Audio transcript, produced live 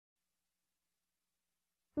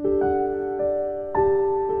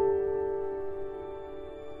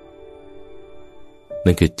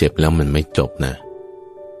นั่นคือเจ็บแล้วมันไม่จบนะ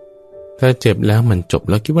ถ้าเจ็บแล้วมันจบ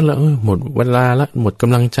แล้วคิดว่าเราหมดเวลาละหมดก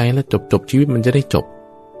ำลังใจแล้วจบชีวิตมันจะได้จบ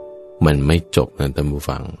มันไม่จบนะท่านผู้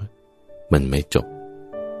ฟังมันไม่จบ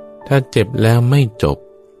ถ้าเจ็บแล้วไม่จบ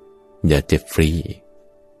อย่าเจ็บฟรี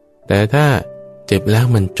แต่ถ้าเจ็บแล้ว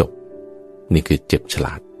มันจบนี่คือเจ็บฉล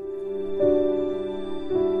าด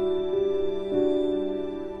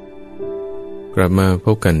กลับมาพ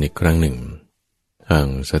บกันอีกครั้งหนึ่งทาง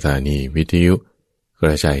สถานีวิทยุก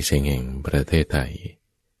ระจายเสียงแห่งประเทศไทย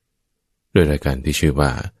ด้วยรายการที่ชื่อว่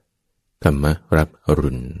าธรรมรับอ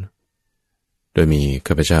รุณโดยมี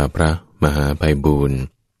ข้าพเจ้าพระมหาไพบูลย์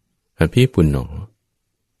อภิปุณโญ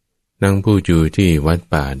นั่งพูดอยู่ที่วัด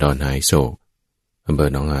ป่าดอนหายโศกอำเภอ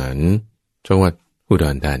หนองหานจังหวัดอุด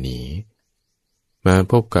รธานีมา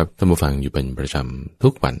พบกับท่านผู้ฟังอยู่เป็นประจำทุ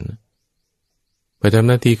กวันประจำห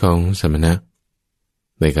น้าที่ของสมณะ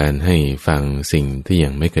ในการให้ฟังสิ่งที่ยั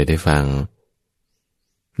งไม่เคยได้ฟัง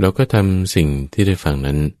เราก็ทำสิ่งที่ได้ฟัง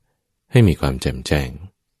นั้นให้มีความแจ่มแจ้ง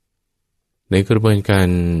ในกระบวนก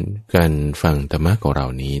ารฟังธรรมะของเรา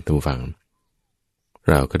นี้ท่านผู้ฟัง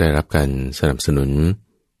เราก็ได้รับการสนับสนุน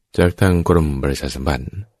จากทางกรมประชาสัมพัน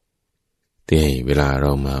ธ์ที่ให้เวลาเร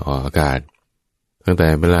ามาออกอากาศตั้งแต่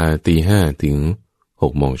เวลา 5:00 ถึง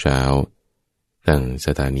 6:00 น.ทางส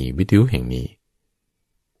ถานีวิทยุแห่งนี้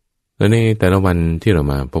และในแต่ละวันที่เรา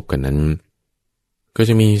มาพบกันนั้นก็จ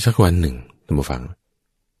ะมีสักวันหนึ่งท่านผู้ฟัง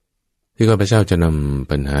ที่ข้าพเจ้าจะนำ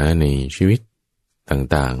ปัญหาในชีวิต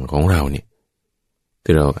ต่างๆของเราเนี่ย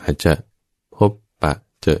ที่เราอาจจะพบปะ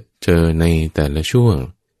เจอในแต่ละช่วง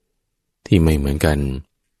ที่ไม่เหมือนกัน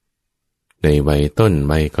ในวัยต้น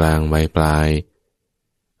วัยกลางวัยปลาย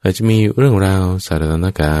อาจจะมีเรื่องราวสถาน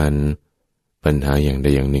การณ์ปัญหาอย่างใด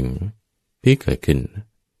อย่างหนึ่งที่เกิดขึ้น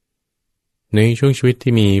ในช่วงชีวิต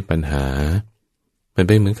ที่มีปัญหามันเ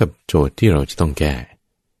ป็นเหมือนกับโจทย์ที่เราจะต้องแก้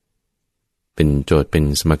เป็นโจทย์เป็น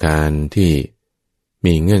สมการที่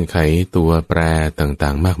มีเงื่อนไขตัวแปรต่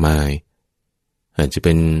างๆมากมายอาจจะเ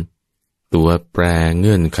ป็นตัวแปรเ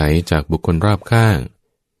งื่อนไขจากบุคคลรอบข้าง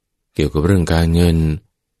เกี่ยวกับเรื่องการเงิน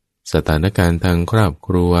สถานการณ์ทางครอบค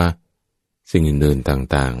รัวสิ่งอื่นๆ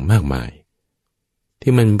ต่างๆมากมาย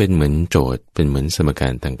ที่มันเป็นเหมือนโจทย์เป็นเหมือนสมกา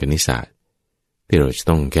รทางคณิตศาสตร์ที่เราจะ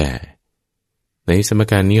ต้องแก้ในสม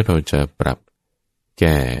การนี้เราจะปรับแ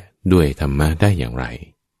ก้ด้วยธรรมะได้อย่างไร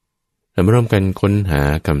เรามาร่วมกันค้นหา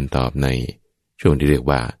คำตอบในช่วงที่เรียก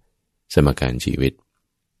ว่าสมการชีวิต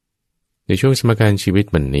ในช่วงสมการชีวิต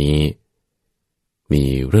วันนี้มี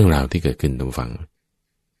เรื่องราวที่เกิดขึ้นตรงฝั่ง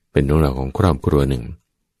เป็นเรื่องราวของครอบครัวหนึ่ง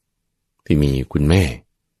ที่มีคุณแม่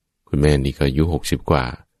นี่ก็อายุ60กว่า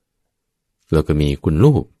แล้วก็มีคุณ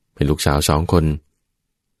ลูกเป็นลูกสาว2คน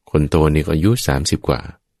คนโตนี่ก็อายุ30กว่า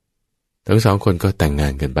ทั้ง2คนก็แต่งงา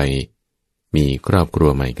นกันไปมีครอบครัว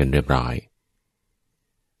ใหม่กันเรียบร้อย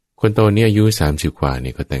คนโตนี่อายุ30กว่า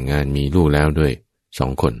นี่ก็แต่งงานมีลูกแล้วด้วย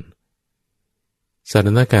2คนสถ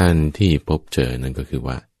านการณ์ที่พบเจอนั่นก็คือ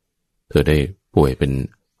ว่าเธอได้ป่วยเป็น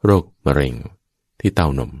โรคมะเร็งที่เต้า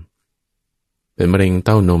นมเป็นมะเร็งเ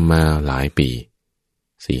ต้านมมาหลายปี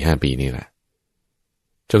 4-5 ปีนี่แหละ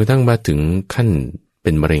จนกระทั่งมาถึงขั้นเป็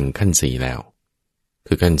นมะเร็งขั้น4แล้ว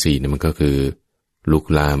คือขั้น4เนี่ยมันก็คือลุก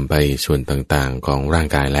ลามไปส่วนต่างๆของร่าง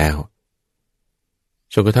กายแล้ว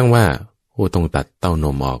จนกระทั่งว่าต้องตัดเต้าน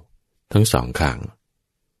มออกทั้ง2ข้าง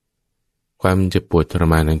ความเจ็บปวดทร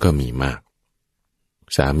มานนั้นก็มีมาก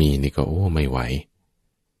สามีนี่ก็ไม่ไหว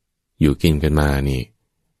อยู่กินกันมานี่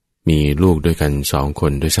มีลูกด้วยกัน2ค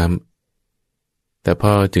นด้วยซ้ำแต่พ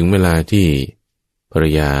อถึงเวลาที่ภรร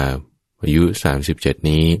ยาอายุ37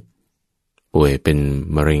นี้ป่วยเป็น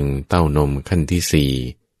มะเร็งเต้านมขั้นที่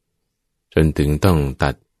4จนถึงต้อง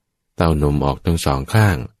ตัดเต้านมออกทั้ง2ข้า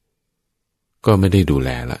งก็ไม่ได้ดูแล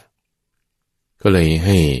ละก็เลยใ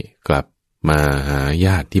ห้กลับมาหาญ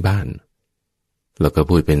าติที่บ้านแล้วก็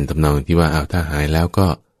พูดเป็นทำนองที่ว่าถ้าหายแล้วก็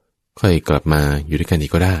ค่อยกลับมาอยู่ด้วยกันอี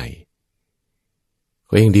กก็ได้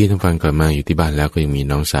ก็ยังดีทั้งฟังกลับมาอยู่ที่บ้านแล้วก็ยังมี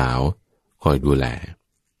น้องสาวคอยดูแล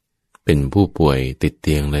เป็นผู้ป่วยติดเ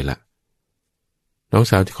ตียงเลยล่ะน้อง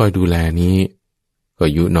สาวที่คอยดูแลนี้ก็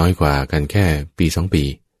อายุน้อยกว่ากันแค่ปี2 ปี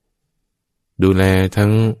ดูแลทั้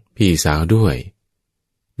งพี่สาวด้วย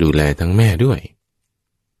ดูแลทั้งแม่ด้วย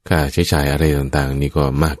ค่าใช้จ่ายอะไรต่างๆนี่ก็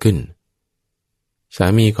มากขึ้นสา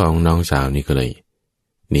มีของน้องสาวนี่ก็เลย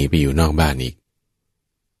หนีไปอยู่นอกบ้านอีก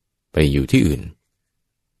ไปอยู่ที่อื่น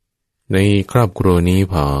ในครอบครัวนี้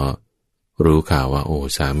พอรู้ข่าวว่า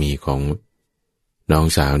สามีของน้อง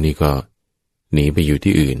สาวนี่ก็หนีไปอยู่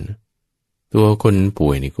ที่อื่นตัวคนป่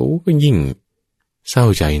วยนี่ก็ยิ่งเศร้า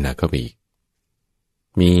ใจหนักเข้าไปอีก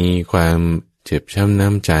มีความเจ็บช้ำน้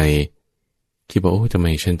ำใจคิดว่าทำไม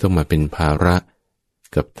ฉันต้องมาเป็นภาระ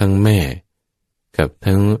กับทั้งแม่กับ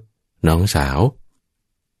ทั้งน้องสาว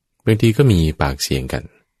บางทีก็มีปากเสียงกัน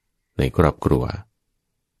ในครอบครัว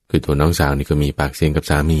คือตัวน้องสาวนี่ก็มีปากเสียงกับ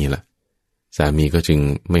สามีล่ะสามีก็จึง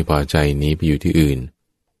ไม่พอใจหนีไปอยู่ที่อื่น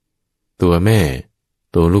ตัวแม่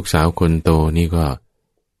ตัวลูกสาวคนโตนี่ก็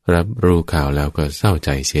รับรู้ข่าวแล้วก็เศร้าใจ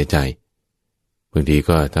เสียใจบางที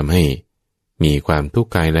ก็ทำให้มีความทุกข์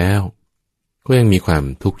กายแล้วก็ยังมีความ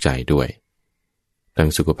ทุกข์ใจด้วยทั้ง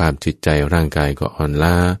สุขภาพจิตใจร่างกายก็อ่อน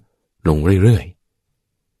ล้าลงเรื่อย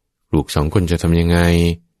ๆลูก2 คนจะทำยังไง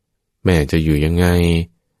แม่จะอยู่ยังไง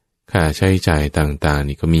ค่าใช้จ่ายต่างๆ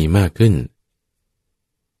นี่ก็มีมากขึ้น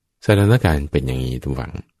สถานการณ์เป็นอย่างนี้ทุกฝั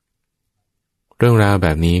งเรื่องราวแบ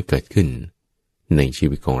บนี้เกิดขึ้นในชี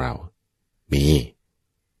วิตของเรามี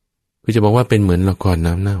คือจะบอกว่าเป็นเหมือนละคร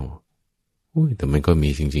น้ำเน่าแต่มันก็มี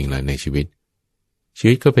จริงๆแหละในชีวิต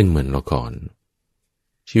ก็เป็นเหมือนละคร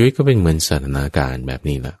ชีวิตก็เป็นเหมือนสถานการณ์แบบ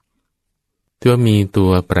นี้แหละที่ว่ามีตั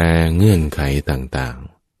วแปรเงื่อนไขต่าง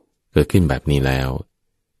ๆเกิดขึ้นแบบนี้แล้ว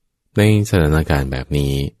ในสถานการณ์แบบ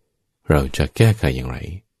นี้เราจะแก้ไขอย่างไร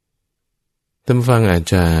ท่านผู้ฟังอาจ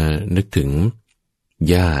จะนึกถึง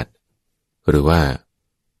ญาติหรือว่า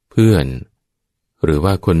เพื่อนหรือ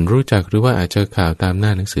ว่าคนรู้จักหรือว่าอาจจะข่าวตามหน้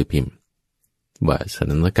าหนังสือพิมพ์ว่าส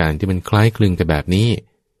ถานการณ์ที่มันคล้ายคลึงกับแบบนี้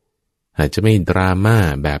อาจจะไม่ดราม่า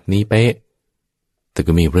แบบนี้เป๊ะแต่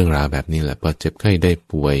ก็มีเรื่องราวแบบนี้แหละพอเจ็บไข้ได้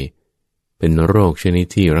ป่วยเป็นโรคชนิด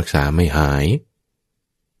ที่รักษาไม่หาย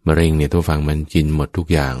มะเร็งเนี่ยท่านฟังมันกินหมดทุก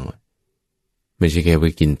อย่างไม่ใช่แค่ไป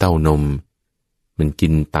กินเต้านมมันกิ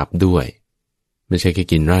นตับด้วยไม่ใช่แค่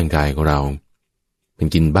กินร่างกายของเรามัน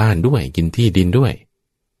กินบ้านด้วยกินที่ดินด้วย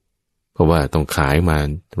เพราะว่าต้องขายมา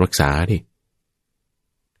รักษาดิ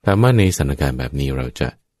ถามว่าในสถานการณ์แบบนี้เราจะ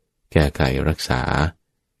แก้ไขรักษา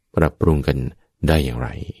ปรับปรุงกันได้อย่างไร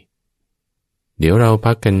เดี๋ยวเรา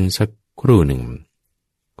พักกันสักครู่หนึ่ง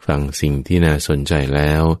ฟังสิ่งที่น่าสนใจแ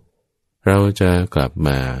ล้วเราจะกลับม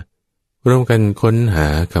าร่วมกันค้นหา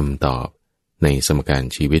คำตอบในสมการ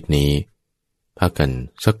ชีวิตนี้พักกัน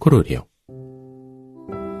สักครู่เดียว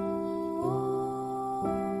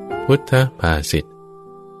พุทธภาษิต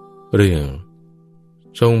เรื่อง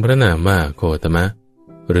ทรงพระนามว่าโคตมะ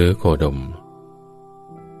หรือโคดม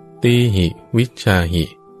ตีหิวิชาหิ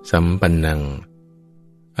สัมปันนัง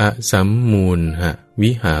อสัมมูลหะ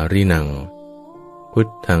วิหารินังพุท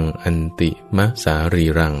ธังอันติมะสารี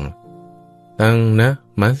รังตังนะ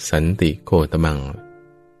มัสสันติโคตมัง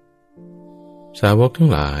สาวกทั้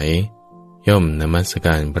งหลายย่อมนมัสก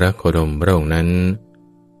ารพระโคดมพระองค์นั้น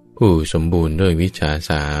ผู้สมบูรณ์ด้วยวิชา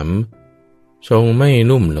3ทรงไม่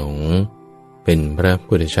ลุ่มหลงเป็นพระ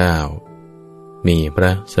พุทธเจ้ามีพร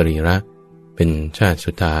ะสรีระเป็นชาติ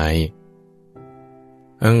สุดท้าย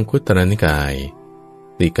อังคุตรนิกาย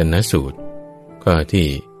ติกนสูตรข้อที่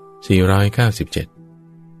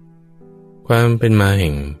497ความเป็นมาแ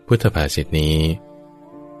ห่งพุทธภาษิตนี้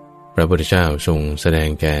พระพุทธเจ้าทรงแสดง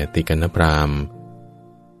แก่ติกนพราหมณ์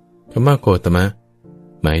คำว่าโคตมะ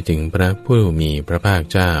หมายถึงพระผู้มีพระภาค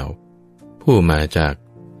เจ้าผู้มาจาก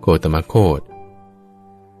โคตมโคต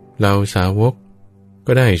เราสาวก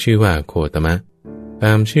ก็ได้ชื่อว่าโคตมะต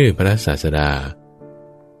ามชื่อพระศาสดา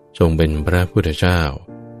ทรงเป็นพระพุทธเจ้า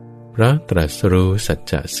พระตรัสรู้สัจ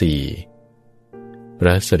จะ4พร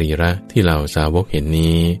ะสรีระที่เราสาวกเห็น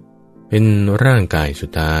นี้เป็นร่างกายสุ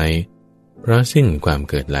ดท้ายเพราะสิ้นความ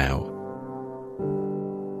เกิดแล้ว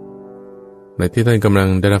และที่ท่านกำลัง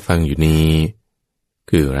ได้รับฟังอยู่นี้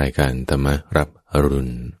คือรายการธรรมรับอรุ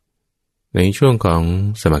ณในช่วงของ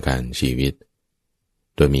สมการชีวิต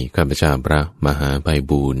โดยมีข้าพเจ้าพระมหาไพ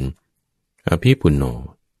บูลย์อภิปุณโญ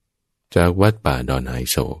จากวัดป่าดอนไห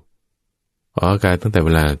โศกออกอากาศตั้งแต่เว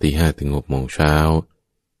ลา 5:00 ถึง 6:00 น.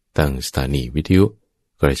ตั้งสถานีวิทยุ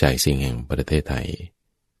กระจายเสียงแห่งประเทศไทย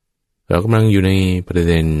เรากำลังอยู่ในประ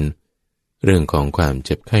เด็นเรื่องของความเ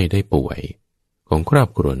จ็บไข้ได้ป่วยของครอบ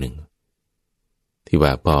ครัวหนึ่งที่ว่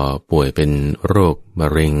าพอป่วยเป็นโรคมะ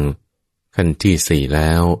เร็งขั้นที่4แ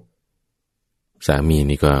ล้วสามี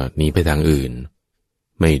นี่ก็หนีไปทางอื่น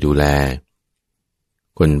ไม่ดูแล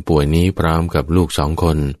คนป่วยนี้พร้อมกับลูก2 ค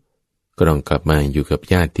นก็ต้องกลับมาอยู่กับ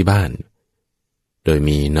ญาติที่บ้านโดย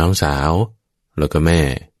มีน้องสาวแล้วก็แม่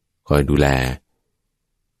คอยดูแล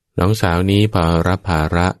น้องสาวนี้พอรับภา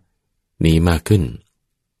ระนี้มากขึ้น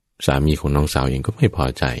สามีของน้องสาวเองก็ไม่พอ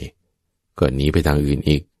ใจก็หนีไปทางอื่น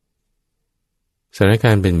อีกสถานก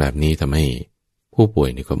ารณ์เป็นแบบนี้ทำให้ผู้ป่วย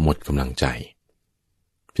นี่ก็หมดกำลังใจ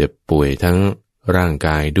เจ็บป่วยทั้งร่างก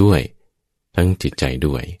ายด้วยทั้งจิตใจ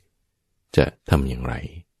ด้วยจะทำอย่างไร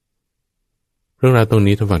เรื่องราวตรง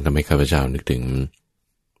นี้ท่านฟังทำให้ข้าพเจ้านึกถึง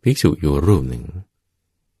ภิกษุอยู่รูปหนึ่ง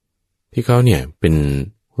ที่เขาเนี่ยเป็น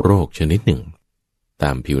โรคชนิดหนึ่งต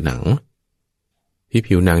ามผิวหนังที่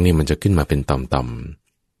ผิวหนังนี่มันจะขึ้นมาเป็นต่อม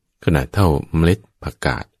ๆขนาดเท่าเมล็ดผักก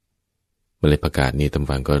าด เมล็ดผักกาดนี่ตำ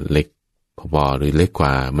ฟังก็เล็กพอๆหรือเล็กกว่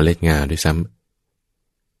าเมล็ดงาด้วยซ้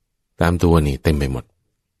ำตามตัวนี่เต็มไปหมด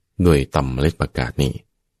ด้วยต่อมเมล็ดผักกาดนี่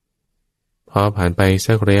พอผ่านไป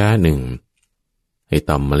สักระยะหนึ่งไอ้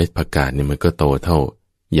ต่อมเมล็ดผักกาดนี่มันก็โตเท่า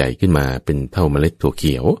ใหญ่ขึ้นมาเป็นเท่าเมล็ดถั่วเ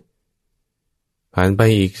ขียวผ่านไป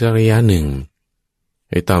อีกสักระยะหนึ่ง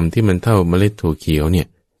ไอ้ต่อมที่มันเท่าเมล็ดถั่วเขียวเนี่ย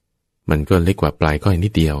มันก็เล็กกว่าปลายก้อยนิ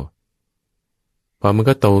ดเดียวพอมัน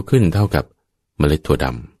ก็โตขึ้นเท่ากับเมล็ดถั่วด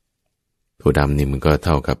ำนี่มันก็เ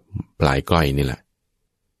ท่ากับปลายก้อยนี่แหละ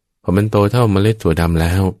พอมันโตเท่าเมล็ดถั่วดำแ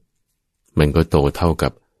ล้วมันก็โตเท่ากั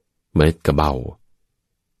บเมล็ดกระเบา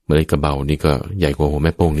เมล็ดกระเบานี่ก็ใหญ่กว่าหัวแ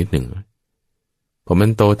ม่โป้งนิดหนึ่งพอมัน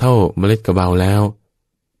โตเท่าเมล็ดกระเบาแล้ว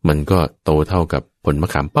มันก็โตเท่ากับผลมะ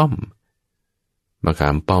ขามป้อ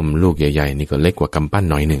มลูกใหญ่ๆนี่ก็เล็กกว่ากำปั้น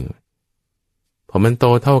น้อยหนึ่งพอมันโต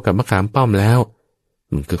เท่ากับมะขามป้อมแล้ว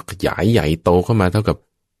มันก็ขยายใหญ่โตเข้ามาเท่ากับ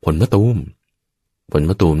ผลมะตูม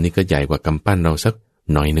นี่ก็ใหญ่กว่ากำปั้นเราสัก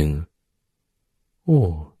หน่อยหนึ่งโอ้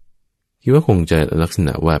คิดว่าคงจะลักษณ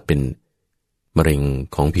ะว่าเป็นมะเร็ง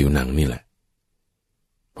ของผิวหนังนี่แหละ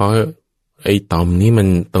เพราะไอ้ต่อมนี้มัน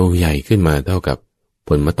โตใหญ่ขึ้นมาเท่ากับผ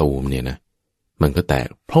ลมะตูมเนี่ยนะมันก็แตก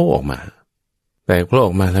โผล่ออกมา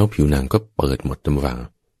แล้วผิวหนังก็เปิดหมดทั้งฝั่ง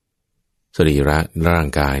สรีระร่าง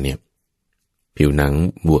กายเนี่ยผิวหนัง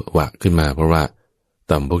บววะขึ้นมาเพราะว่า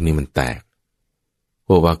ต่อมพวกนี้มันแตกบ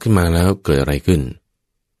ววะขึ้นมาแล้วเกิดอะไรขึ้น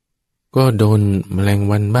ก็โดนแมลง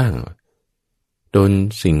วันบ้างโดน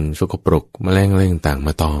สิ่งสกปรกแมลงอะไรต่างๆม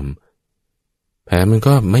าตอมแผลมัน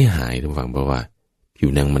ก็ไม่หายทั้งฝั่งเพราะว่าผิว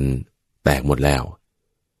หนังมันแตกหมดแล้ว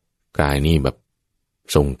กายนี่แบบ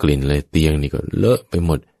ส่งกลิ่นเลยเตียงนี่ก็เลอะไปห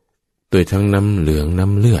มดโดยทั้งน้ำเหลืองน้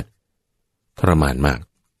ำเลือดทรมานมาก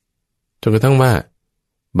จนกระทั่งว่า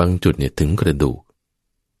บางจุดเนี่ยถึงกระดูก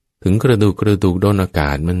โดนอาก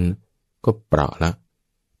าศมันก็เปราะละ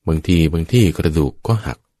บางที่กระดูกก็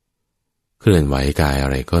หักเคลื่อนไหวกายอะ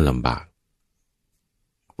ไรก็ลำบาก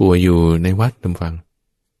ป่วยอยู่ในวัดฟัง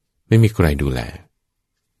ไม่มีใครดูแล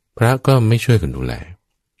พระก็ไม่ช่วยกันดูแล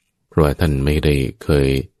เพราะว่าท่านไม่ได้เคย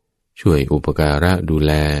ช่วยอุปการะดูแ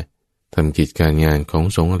ลทำกิจการงานของ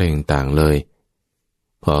สงฆ์อะไรต่างๆเลย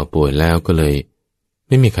พอป่วยแล้วก็เลยไ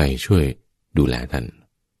ม่มีใครช่วยดูแลท่าน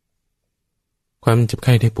ความเจ็บไ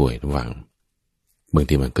ข้ได้ป่วยระหว่างบาง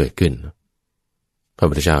ทีมันเกิดขึ้นพระ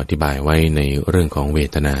พุทธเจ้าอธิบายไว้ในเรื่องของเว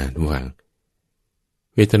ทนาระหว่าง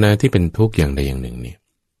เวทนาที่เป็นทุกข์อย่างใดอย่างหนึ่งเนี่ย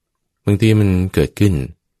บางทีมันเกิดขึ้น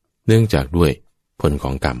เนื่องจากด้วยผลข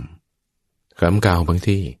องกรรมเก่าบาง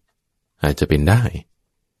ที่อาจจะเป็นได้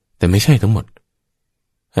แต่ไม่ใช่ทั้งหมด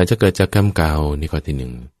อาจจะเกิดจากกรรมเก่านี่ข้อที่หนึ่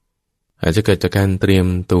งอาจจะเกิดจากการเตรียม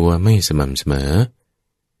ตัวไม่สม่ำเสมอ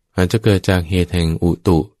อาจจะเกิดจากเหตุแห่งอุ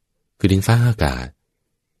ตุคือดินฟ้าอากาศ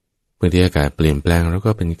บางทีอากาศเปลี่ยนแปลงแล้วก็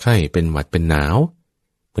เป็นไข้เป็นหวัดเป็นหนาว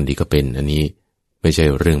บางทีก็เป็นอันนี้ไม่ใช่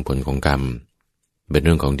เรื่องผลของกรรมเป็นเ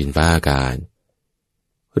รื่องของดินฟ้าอากาศ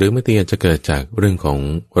หรือบางทีอาจจะเกิดจากเรื่องของ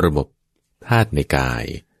ระบบธาตุในกาย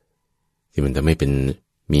ที่มันจะไม่เป็น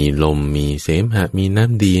มีลมมีเสมหะมีน้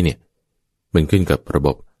ำดีเนี่ยมันขึ้นกับระบ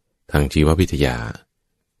บทางชีววิทยา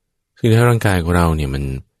ซึ่งในร่างกายของเราเนี่ยมัน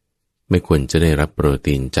ไม่ควรจะได้รับโปร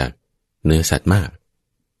ตีนจากเนื้อสัตว์มาก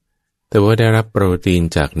แต่ว่าได้รับโปรตีน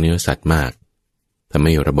จากเนื้อสัตว์มากทำใ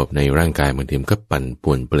ห้ระบบในร่างกายบางทีก็ปั่น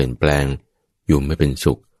ป่วนเปลี่ยนแปลงอยู่ไม่เป็น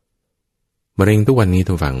สุขมะเร็งทุกวันนี้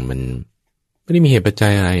ทุกฝั่งมันไม่ได้มีเหตุปัจจั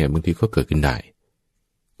ยอะไรบางทีก็เกิดขึ้นได้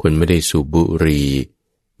คนไม่ได้สูบบุหรี่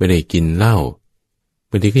ไม่ได้กินเหล้า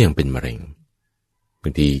บางทีก็ยังเป็นมะเร็งบา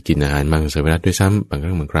งทีกินอาหารมังสวิรัติด้วยซ้ำบางค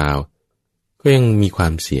รั้งบางคราวก็ยังมีควา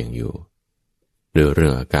มเสี่ยงอยู่เรื่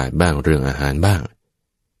องอากาศบ้างเรื่องอาหารบ้าง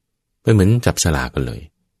ไม่เหมือนจับสลากกันเลย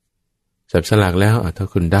จับสลากแล้วถ้า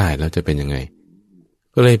คุณได้แล้วจะเป็นยังไง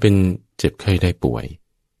ก็เลยเป็นเจ็บไข้ได้ป่วย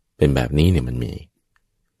เป็นแบบนี้เนี่ยมันมี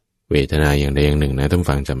เวทนาอย่างใดอย่างหนึ่งนะต้อง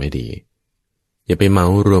ฟังจำให้ดีอย่าไปเมา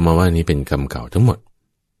รวมมาว่านี้เป็นกรรมเก่าทั้งหมด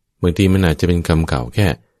บางทีมันอาจจะเป็นกรรมเก่าแค่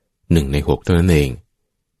1 ใน 6เท่านั้นเอง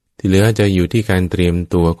ที่เหลือจะอยู่ที่การเตรียม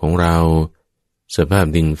ตัวของเราสภาพ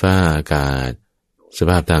ดินฟ้าอากาศส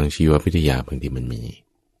ภาพทางชีววิทยาบางทีมันมี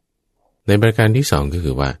ในประการที่2ก็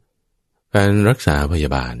คือว่าการรักษาพย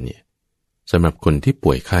าบาลเนี่ยสำหรับคนที่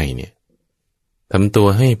ป่วยไข้เนี่ยทำตัว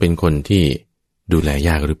ให้เป็นคนที่ดูแลย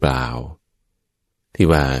ากหรือเปล่าที่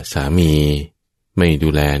ว่าสามีไม่ดู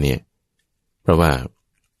แลเนี่ยเพราะว่า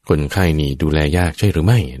คนไข้นี่ดูแลยากใช่หรือ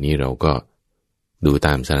ไม่อันนี้เราก็ดูต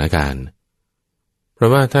ามสถานการณ์เพรา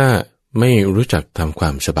ะว่าถ้าไม่รู้จักทำควา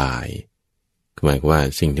มสบายหมายความว่า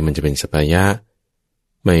สิ่งที่มันจะเป็นสัพพยะ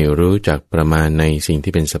ไม่รู้จักประมาณในสิ่ง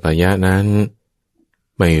ที่เป็นสัพพยะนั้น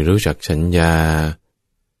ไม่รู้จักสัญญา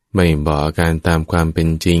ไม่บอกอาการตามความเป็น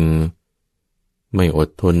จริงไม่อด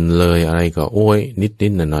ทนเลยอะไรก็โอ้ยนิ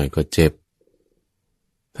ดๆหน่อยๆก็เจ็บ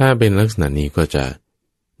ถ้ ถ้าเป็นลักษณะนี้ก็จะ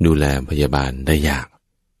ดูแลพยาบาลได้ยาก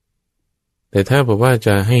แต่ถ้าบอกว่าจ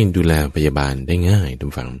ะให้ดูแลพยาบาลได้ง่ายทุ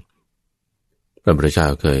กฝังพระพุทธเจ้า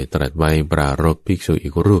เคยตรัสไว้ปรารภภิกษุอี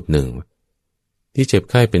กรูปหนึ่งที่เจ็บ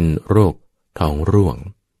ไข้เป็นโรคท้องร่วง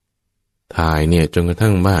ถ่ายเนี่ยจนกระทั่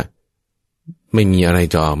งว่าไม่มีอะไร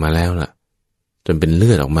จะออกมาแล้วล่ะจนเป็นเลื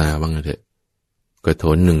อดออกมาบ้างเถอะกระโถ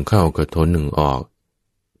นหนึ่งเข้ากระโถนหนึ่งออก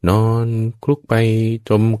นอนคลุกไป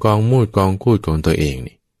จมกองมูดกองคูดของตัวเอง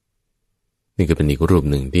นี่ก็เป็นอีกรูป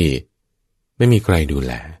หนึ่งที่ไม่มีใครดูแ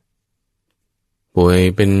ลป่วย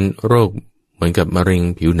เป็นโรคเหมือนกับมะเร็ง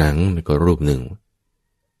ผิวหนังก็รูปหนึ่ง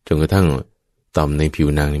จนกระทั่งต่อมในผิว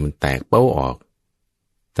หนังนี่มันแตกเป้าออก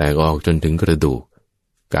แตกออกจนถึงกระดูก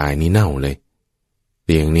กายนี่เน่าเลยเ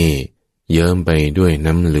ตียงนี่เยิ้มไปด้วย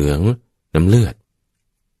น้ำเหลืองน้ำเลือด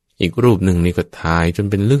อีกรูปหนึ่งนี่ก็ทายจน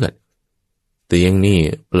เป็นเลือดเตียงนี่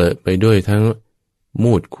เปรอะไปด้วยทั้ง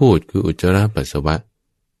มูดคูดคืออุจจาระปัสสาวะ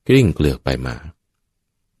กลิ้งเกลือกไปมา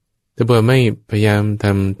แต่พอไม่พยายามท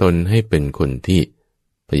ำตนให้เป็นคนที่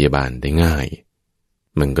พยาบาลได้ง่าย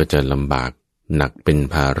มันก็จะลำบากหนักเป็น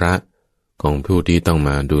ภาระของผู้ที่ต้องม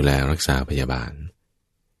าดูแลรักษาพยาบาล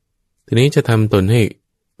ทีนี้จะทำตนให้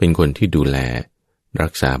เป็นคนที่ดูแลรั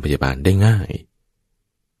กษาพยาบาลได้ง่าย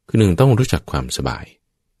คือหนึ่งต้องรู้จักความสบาย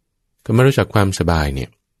ก็มารู้จักความสบายเนี่ย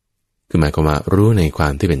คือหมายความว่ารู้ในควา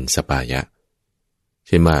มที่เป็นสปายะเ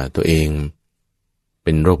ช่นว่าตัวเองเ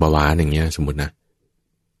ป็นโรคเบาหวานอย่างเงี้ยสมมตินะ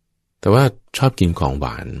แต่ว่าชอบกินของหว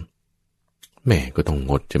านแม่ก็ต้อง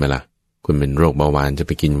งดใช่ไหมล่ะคุณเป็นโรคเบาหวานจะไ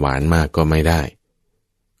ปกินหวานมากก็ไม่ได้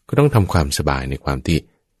ก็ต้องทำความสบายในความที่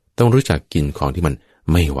ต้องรู้จักกินของที่มัน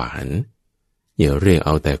ไม่หวานอย่าเรียกเอ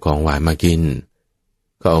าแต่ของหวานมากิน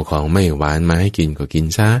ก็เอาของไม่หวานมาให้กินก็กิน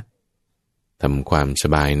ซะทำความส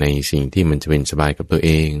บายในสิ่งที่มันจะเป็นสบายกับตัวเ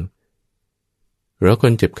องแล้วค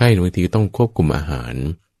นเจ็บไข้บางทีต้องควบคุมอาหาร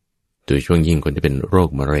โดยช่วงยิ่งคนที่เป็นโรค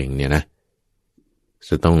มะเร็งเนี่ยนะจ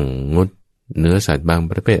ะต้องงดเนื้อสัตว์บาง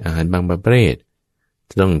ประเภทอาหารบางประเภท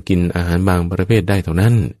จะต้องกินอาหารบางประเภทได้เท่า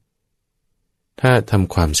นั้นถ้าท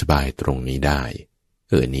ำความสบายตรงนี้ได้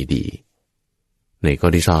นี้ดีในข้อ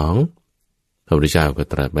ที่สองพระพุทธเจ้าก็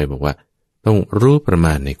ตรัสไว้บอกว่าต้องรู้ประม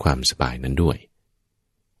าณในความสบายนั้นด้วย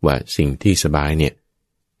ว่าสิ่งที่สบายเนี่ย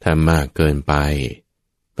ถ้ามากเกินไป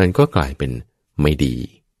มันก็กลายเป็นไม่ดี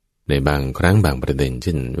ในบางครั้งบางประเด็นเ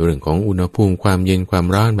ช่นเรื่องของอุณหภูมิความเย็นความ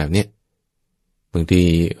ร้อนแบบเนี้ยบางที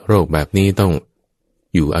โรคแบบนี้ต้อง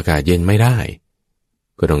อยู่อากาศเย็นไม่ได้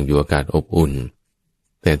ก็ต้องอยู่อากาศอบอุ่น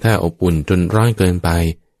แต่ถ้าอบอุ่นจนร้อนเกินไป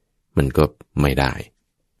มันก็ไม่ได้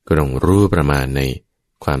ก็ต้องรู้ประมาณใน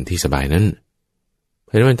ความที่สบายนั้นเพ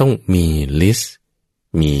ราะฉะนั้นมันต้องมีลิสต์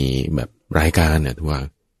มีแบบรายการเนี่ยที่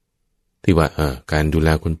ว่าการดูแล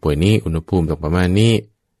คนป่วยนี้อุณหภูมิต้องประมาณนี้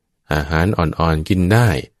อาหารอ่อนๆกินได้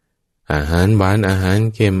อาหารหวานอาหาร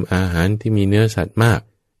เค็มอาหารที่มีเนื้อสัตว์มาก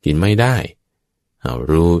กินไม่ได้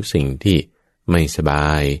รู้สิ่งที่ไม่สบ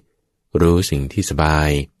ายรู้สิ่งที่สบาย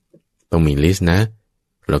ต้องมีลิสต์นะ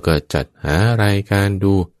แล้วก็จัดหารายการ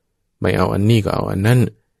ดูไม่เอาอันนี้ก็เอาอันนั้น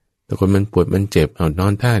แต่คนมันปวดมันเจ็บเอานอ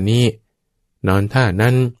นท่านี้นอนท่า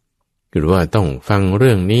นั้นหรือว่าต้องฟังเ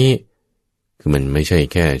รื่องนี้คือมันไม่ใช่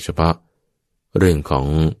แค่เฉพาะเรื่องของ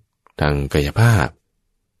ทางกายภาพ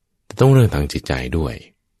แต่ต้องเรื่องทางจิตใจด้วย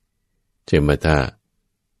เช่นว่าถ้า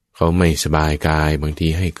เขาไม่สบายกายบางที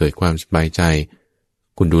ให้เกิดความสบายใจ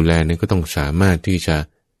คุณดูแลนั้นก็ต้องสามารถที่จะ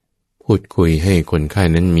พูดคุยให้คนไข้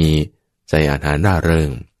นั้นมีใจอาถรรพ์ร่าเริง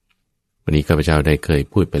วันนี้ข้าพเจ้าได้เคย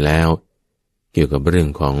พูดไปแล้วเกี่ยวกับเรื่อง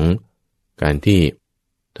ของการที่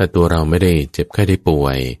ถ้าตัวเราไม่ได้เจ็บไข้ได้ป่ว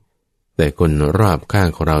ยแต่คนรอบข้าง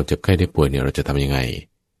ของเราเจ็บไข้ได้ป่วยเนี่ยเราจะทำยังไง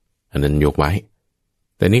อันนั้นยกไว้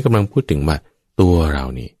แต่นี้กำลังพูดถึงว่าตัวเรา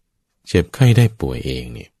นี่เจ็บไข้ได้ป่วยเอง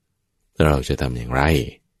เนี่ยเราจะทำอย่างไร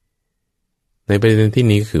ในประเด็นที่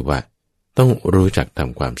นี้ก็คือว่าต้องรู้จักท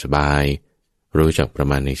ำความสบายรู้จักประ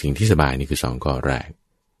มาณในสิ่งที่สบายนี่คือ2ข้อแรก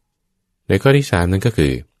ในข้อที่3นั่นก็คื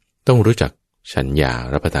อต้องรู้จักฉันยา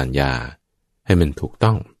รับประทานยาให้มันถูก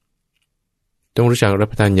ต้องรู้จักรับ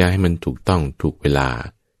ประทานยาให้มันถูกต้องถูกเวลา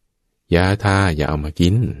ยาทาอย่าเอามากิ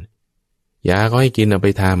นยาก็ให้กินเอาไป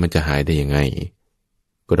ทามันจะหายได้ยังไง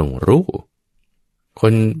ก็ต้องรู้ค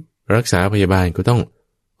นรักษาพยาบาลก็ต้อง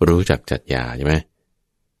รู้จักจัดยาใช่ไหม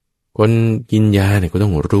คนกินยาเนี่ยก็ต้อ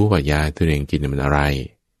งรู้ว่ายาตัวเองกินมันอะไร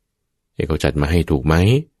เขาจัดมาให้ถูกไหม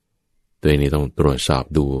ตัวเองนี่ต้องตรวจสอบ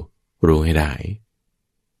ดูรู้ให้ได้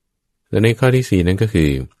และในข้อที่4นั่นก็คือ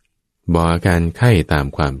บอกอาการไข้ตาม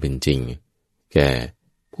ความเป็นจริงแก่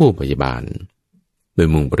ผู้พยาบาลโดย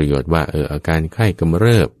มุ่งประโยชน์ว่าอาการไข้กำเ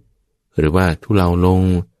ริบหรือว่าทุเลาลง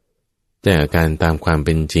แต่อาการตามความเ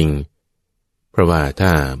ป็นจริงเพราะว่าถ้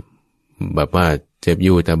าแบบว่าเจ็บอ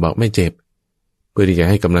ยู่แต่บอกไม่เจ็บเพื่อที่จะ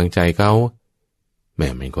ให้กำลังใจเขา แม่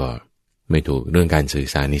มันก็ไม่ถูกเรื่องการสื่อ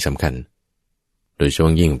สารนี่สำคัญโดยช่ว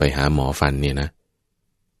งยิ่งไปหาหมอฟันเนี่ยนะ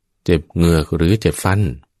เจ็บเหงือกหรือเจ็บฟัน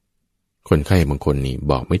คนไข้บางคนนี่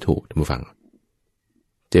บอกไม่ถูกท่านผู้ฟัง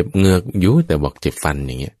เจ็บเหงือกอยู่แต่บอกเจ็บฟัน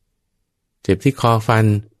อย่างเงี้ยเจ็บที่คอฟัน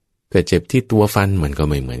แต่เจ็บที่ตัวฟันมันก็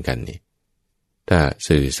ไม่เหมือนกันนี่ถ้า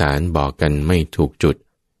สื่อสารบอกกันไม่ถูกจุด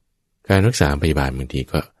การรักษาพยาบาลบางที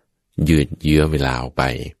ก็ยืดเยื้อเวลาออกไป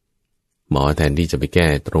หมอแทนที่จะไปแก้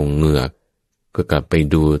ตรงเหงือกก็กลับไป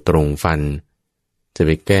ดูตรงฟันจะไ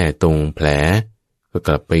ปแก้ตรงแผลก็ก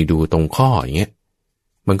ลับไปดูตรงข้ออย่างเงี้ย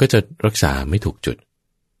มันก็จะรักษาไม่ถูกจุด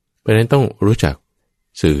เพราะฉะนั้นต้องรู้จัก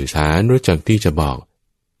สื่อสารรู้จักที่จะบอก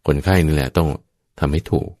คนไข้นี่แหละต้องทำให้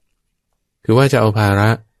ถูกคือว่าจะเอาภาระ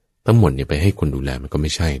ทั้งหมดเนี่ยไปให้คนดูแลมันก็ไ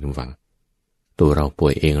ม่ใช่ทุกฝังตัวเราป่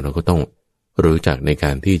วยเองเราก็ต้องรู้จักในก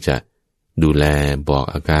ารที่จะดูแลบอก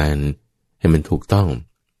อาการให้มันถูกต้อง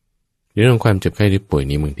ในเรื่องความเจ็บไข้ได้ป่วย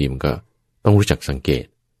นี้บางทีมันก็ต้องรู้จักสังเกต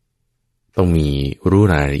ต้องมีรู้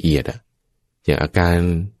รายละเอียดอะอย่างอาการ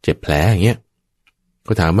เจ็บแผลอย่างเงี้ย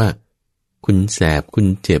ก็ถามว่าคุณแสบคุณ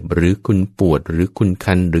เจ็บหรือคุณปวดหรือคุณ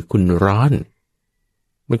คันหรือคุณร้อน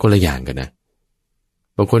มันคนละอย่างกันนะ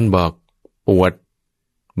บางคนบอกปวด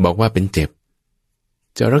บอกว่าเป็นเจ็บ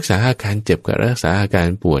จะรักษาอาการเจ็บกับรักษาอาการ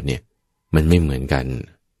ปวดเนี่ยมันไม่เหมือนกัน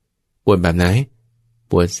ปวดแบบไหน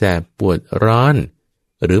ปวดแสบปวดร้อน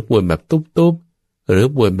หรือปวดแบบตุ๊บๆหรือ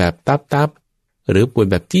ปวดแบบตับๆหรือปวด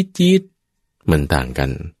แบบจี๊ดๆมันต่างกั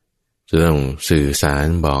นจะต้องสื่อสาร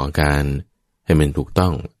บอกอาการให้มันถูกต้อ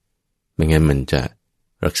งไม่งั้นมันจะ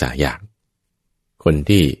รักษายากคน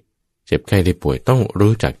ที่เจ็บไข้ได้ป่วยต้อง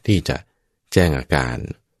รู้จักที่จะแจ้งอาการ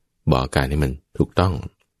บอกอาการให้มันถูกต้อง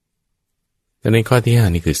แต่ในข้อที่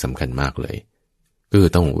5นี่คือสำคัญมากเลยคือ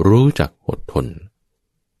ต้องรู้จักอดทน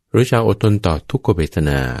รู้จักอดทนต่อทุกขเวท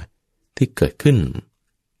นาที่เกิดขึ้น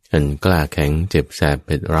อันกล้าแข็งเจ็บแสบเ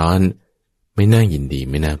ผ็ดร้อนไม่น่ายินดี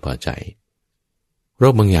ไม่น่าพอใจโร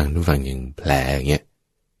คบางอย่างทุกฝั่งอย่างแผลอย่างเงี้ย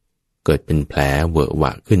เกิดเป็นแผลเวอะหว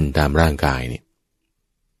ะขึ้นตามร่างกายเนี่ย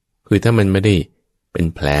คือถ้ามันไม่ได้เป็น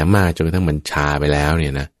แผลมากจนกระทั่งมันชาไปแล้วเนี่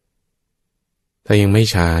ยนะถ้ายังไม่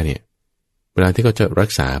ชาเนี่ยเวลาที่เขาจะรั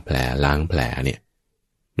กษาแผลล้างแผลเนี่ย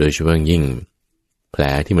โดยเฉพาะยิ่งแผล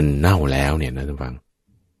ที่มันเน่าแล้วเนี่ยนะทุกฝั่ง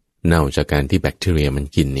เน่าจากการที่แบคทีเรียมัน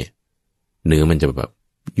กินเนี่ยเนื้อมันจะแบบ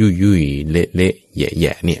ยุ่ยๆเละๆแย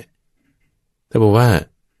ะๆเนี่ยถ้าบอกว่า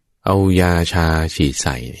เอายาชาฉีดใ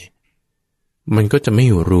ส่มันก็จะไม่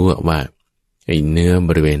รู้ว่าไอ้เนื้อบ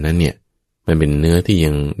ริเวณนั้นเนี่ยมันเป็นเนื้อที่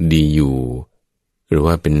ยังดีอยู่หรือ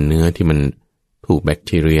ว่าเป็นเนื้อที่มันถูกแบค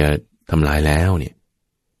ทีเรียทำลายแล้วเนี่ย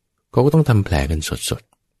เขาก็ต้องทำแผลกันสด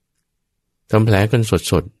ๆทำแผลกัน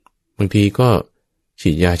สดๆบางทีก็ฉี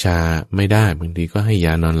ดยาชาไม่ได้บางทีก็ให้ย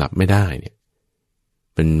านอนหลับไม่ได้เนี่ย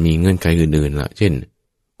มันมีเงื่อนไขอื่นๆล่ะเช่น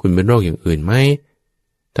คุณเป็นโรคอย่างอื่นไหม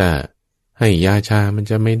ถ้าให้ยาชามัน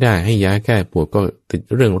จะไม่ได้ให้ยาแก้ปวดก็ติด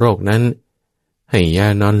เรื่องโรคนั้นให้ยา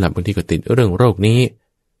นอนหลับบางทีก็ติดเรื่องโรคนี้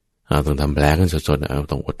ต้องทำแผลกันสด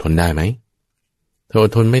ๆต้องอดทนได้ไหมถ้าอ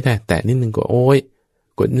ดทนไม่ได้แตะนิดนึงก็โอ๊ย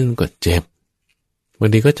กดนิดนึงก็เจ็บบาง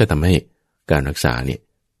ทีก็จะทำให้การรักษาเนี่ย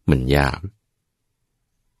มันยาก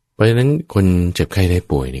เพราะฉะนั้นคนเจ็บไข้ได้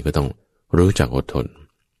ป่วยนี่ก็ต้องรู้จักอดทน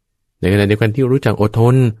ในขณะเดียวกันที่รู้จักอดท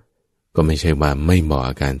นก็ไม่ใช่ว่าไม่บอก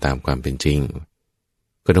อาการตามความเป็นจริง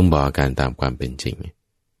ก็ต้องบอกอาการตามความเป็นจริง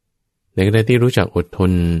ในขณะที่รู้จักอดท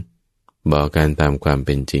นบอกอาการตามความเ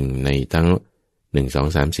ป็นจริงในทั้ง1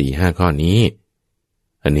 2 3 4 5ข้อนี้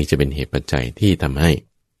อันนี้จะเป็นเหตุปัจจัยที่ทำให้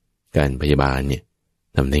การพยาบาลเนี่ย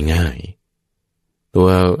ทำได้ง่ายตัว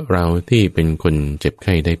เราที่เป็นคนเจ็บไ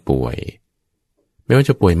ข้ได้ป่วยไม่ว่า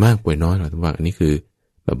จะป่วยมากป่วยน้อยหรอกทุกว่าอันนี้คือ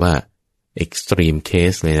แบบว่า extreme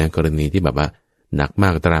case เลยนะกรณีที่แบบว่าหนักมา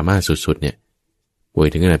กดราม่าสุดๆเนี่ยป่วย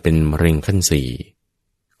ถึงขนาดเป็นมะเร็งขั้น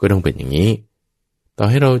4ก็ต้องเป็นอย่างนี้ต่อ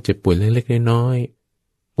ให้เราเจ็บป่วยเล็กๆน้อย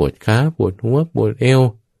ๆปวดขาปวดหัวปวดเอว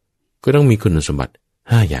ก็ต้องมีคุณสมบัติ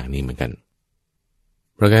5อย่างนี้เหมือนกัน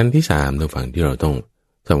ประการที่3ในฝั่งที่เราต้อง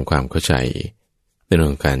ทำความเข้าใจในเรื่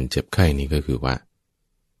องการเจ็บไข้นี้ก็คือว่า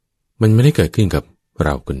มันไม่ได้เกิดขึ้นกับเร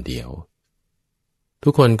าคนเดียวทุ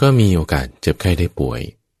กคนก็มีโอกาสเจ็บไข้ได้ป่วย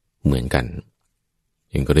เหมือนกัน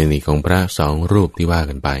อย่างกรณีของพระ2 รูปที่ว่า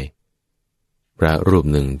กันไปพระรูป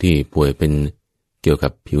หนึ่งที่ป่วยเป็นเกี่ยวกั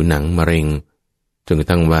บผิวหนังมะเร็งจนกระ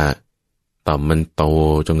ทั่งว่าต่อมมันโต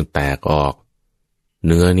จนแตกออกเ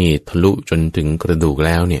นื้อนี่ทะลุจนถึงกระดูกแ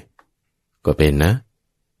ล้วเนี่ยก็เป็นนะ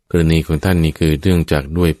กรณีของท่านนี่คือเนื่องจาก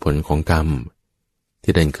ด้วยผลของกรรม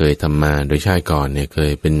ที่ท่านเคยทำมาโดยชาติก่อนเนี่ยเค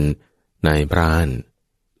ยเป็นนายพราน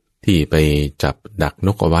ที่ไปจับดักน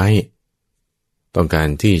กเอาไว้ต้องการ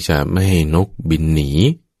ที่จะไม่ให้นกบินหนี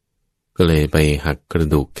ก็เลยไปหักกระ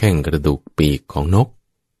ดูกแข้งกระดูกปีกของนก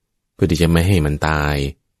เพื่อที่จะไม่ให้มันตาย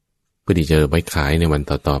เพื่อ พื่อที่จะไว้ขายในวัน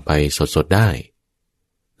ต่อๆไปสดๆได้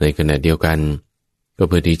ในขณะเดียวกันก็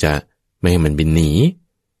เพื่อที่จะไม่ให้มันบินหนี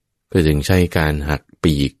ก็จึงใช้การหัก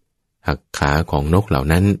ปีกหักขาของนกเหล่า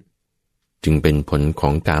นั้นจึงเป็นผลขอ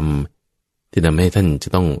งกรรมที่ทำให้ท่านจะ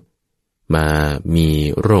ต้องมามี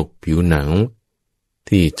โรคผิวหนัง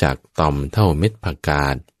ที่จากต่อมเท่าเม็ดผักกา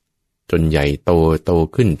ดจนใหญ่โต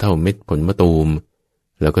ขึ้นเท่าเม็ดผลมะตูม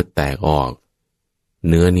แล้วก็แตกออก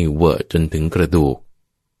เนื้อนี่เวอะจนถึงกระดูก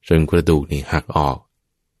จนกระดูกนี่หักออก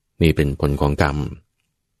นี่เป็นผลของกรรม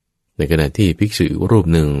ในขณะที่ภิกษุรูป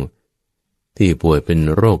หนึ่งที่ป่วยเป็น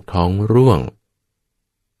โรคท้องร่วง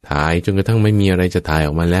ถ่ายจนกระทั่งไม่มีอะไรจะถ่ายอ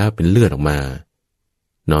อกมาแล้วเป็นเลือดออกมา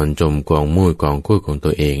นอนจมกองมูดกองคุ้ยของตั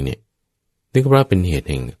วเองเนี่ยนี่ก็เพราะเป็นเหตุ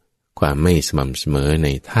แห่งความไม่สม่ำเสมอใน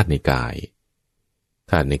ธาตุในกาย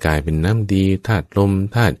ธาตุในกายเป็นน้ำดีธาตุลม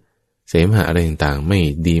ธาตุเสมหะอะไรต่างๆไม่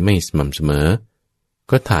ดีไม่สม่ำเสมอ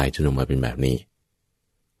ก็ถ่ายจนออกมาเป็นแบบนี้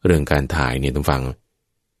เรื่องการถ่ายเนี่ยต้องฟัง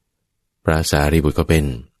พระสารีบุตรก็เป็น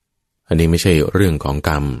อันนี้ไม่ใช่เรื่องของ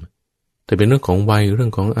กรรมแต่เป็นเรื่องของวัยเรื่อ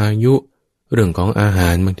งของอายุเรื่องของอาหา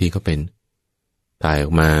รบางทีก็เป็นถ่ายอ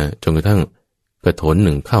อกมาจนกระทั่งกระโถนห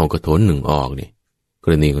นึ่งเข้ากระโถนหนึ่งออกเนี่ยก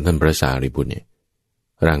รณีของท่านพระสารีบุตรเนี่ย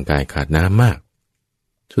ร่างกายขาดน้ำมาก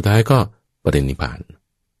สุดท้ายก็ปรินิพพาน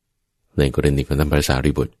ในกรณีของท่านพระสา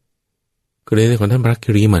รีบุตรกรณีของท่านพระ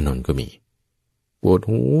คิริมานนท์ก็มีปวด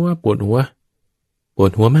หัวมากปวด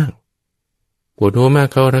หัวมาก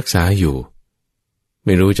เขารักษาอยู่ไ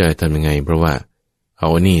ม่รู้จะทำยังไงเพราะว่าเอา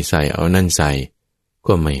นี่ใส่เอานั่นใส่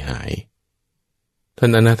ก็ไม่หายท่าน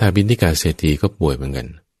อนาถาบิณฑิกาเศรษฐีก็ป่วยเหมือนกัน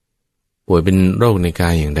ป่วยเป็นโรคในกา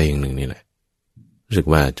ยอย่างใดอย่างหนึ่งนี่แหละรู้สึก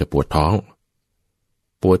ว่าจะปวดท้อง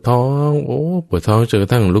ปวดท้องจนกร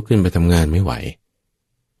ะทั่งลุกขึ้นไปทำงานไม่ไหว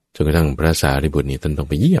จนกระทั่งพระสารีบุตรนี้ท่านต้อง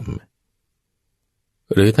ไปเยี่ยม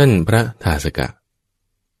หรือท่านพระทาสกะ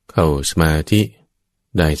เข้าสมาธิ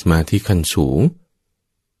ได้สมาธิขั้นสูง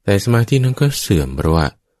แต่สมาธินั้นก็เสื่อมเพราะว่า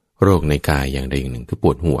โรคในกายอย่างใดอย่างหนึ่งคือป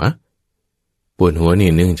วดหัวนี่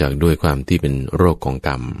เนื่องจากด้วยความที่เป็นโรคของก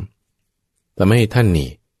รรมแต่ไม่ให้ท่านนี่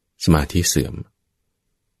สมาธิเสื่อม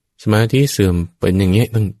เป็นอย่างเงี้ย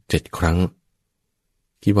ตั้ง7 ครั้ง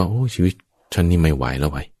คิดว่าโอ้ชีวิตฉันนี่ไม่ไหวแล้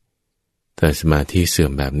วแต่สมาธิเสื่อ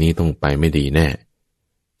มแบบนี้ต้องไปไม่ดีแน่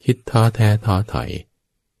คิดท้อแท้ท้อถอย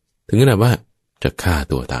ถึงขนาดว่าจะฆ่า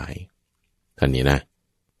ตัวตายท่านนี้นะ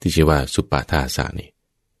ที่ชื่อว่าสุปาทาสานี่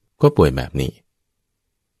ก็ป่วยแบบนี้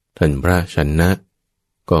ท่านพระชนะ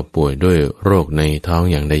ก็ป่วยด้วยโรคในท้อง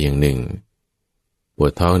อย่างใดอย่างหนึ่งปว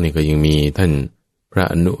ดท้องนี่ก็ยังมีท่านพระ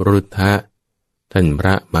อนุรุทธะท่านพร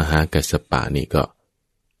ะมหากัสสปะนี่ก็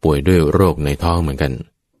ป่วยด้วยโรคในท้องเหมือนกัน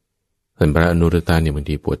ท่านพระอนุรุทธะนี่บาง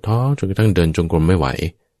ทีปวดท้องจนกระทั่งเดินจงกรมไม่ไหว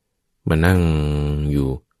มานั่งอยู่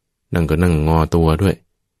นั่งก็นั่งงอตัวด้วย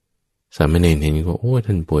สามเณรเห็นก็โอ้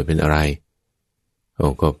ท่านป่วยเป็นอะไร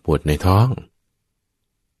ก็ปวดในท้อง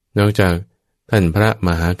นอกจากท่านพระม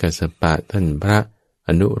หากัสสปะท่านพระอ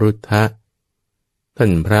นุรุทธะท่า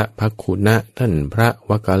นพระภักขุนะท่านพระ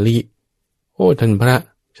วกาลิท่านพระ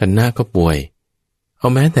ชนะก็ป่วยเอา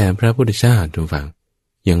แม้แต่พระพุทธเจ้าทุกฝั่ง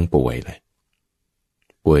ยังป่วยเลย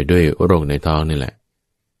ป่วยด้วยโรคในท้องนี่แหละ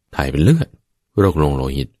ถ่ายเป็นเลือดโรคลงโล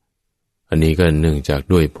หิตอันนี้ก็เนื่องจาก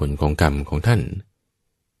ด้วยผลของกรรมของท่าน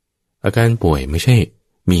อาการป่วยไม่ใช่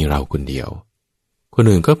มีเราคนเดียวคน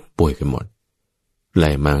อื่นก็ป่วยกันหมดไ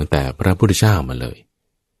ล่มาตั้งแต่พระพุทธเจ้ามาเลย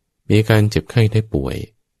มีอาการเจ็บไข้ได้ป่วย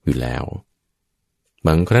อยู่แล้วบ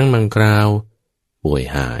างครั้งบางคราวป่วย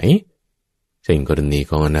หายเช่นกรณี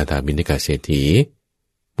ของอนาถาบิณฑิกาเศรษฐี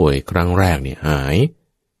ป่วยครั้งแรกเนี่ยหาย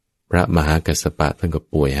พระมหากัสสปะท่านก็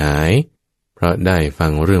ป่วยหายเพราะได้ฟั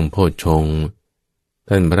งเรื่องโพชฌงค์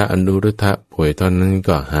ท่านพระอนุรุทธะป่วยตอนนั้น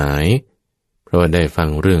ก็หายเพราะได้ฟัง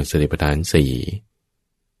เรื่องสติปัฏฐาน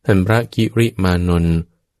4ท่านพระกิริมานนท์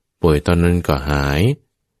ป่วยตอนนั้นก็หาย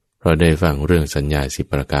เพราะได้ฟังเรื่องสัญญา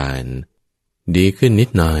10 ประการดีขึ้นนิด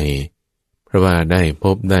หน่อยเพราะว่าได้พ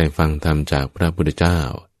บได้ฟังธรรมจากพระพุทธเจ้า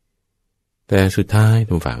แต่สุดท้าย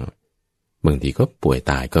ทุกฝั่งบางทีก็ป่วย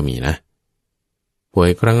ตายก็มีนะป่วย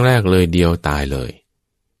ครั้งแรกเลยเดียวตายเลย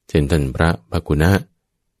เช่นท่านพระภักขุนะ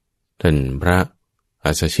ท่านพระ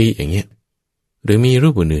อัสสชิอย่างเงี้ยหรือมีรู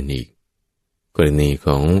ปอื่นๆอีกกรณีข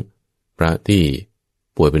องพระที่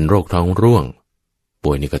ป่วยเป็นโรคท้องร่วงป่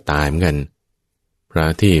วยนี่ก็ตายเหมือนกันพระ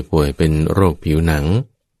ที่ป่วยเป็นโรคผิวหนัง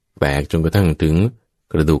แตกจนกระทั่งถึง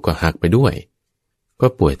กระดูกก็หักไปด้วยก็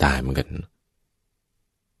ป่วยตายเหมือนกัน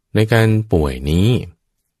ในการป่วยนี้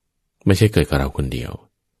ไม่ใช่เกิดกับเราคนเดียว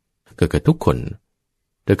เกิดกับทุกคน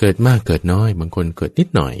จะเกิดมากเกิดน้อยบางคนเกิดนิด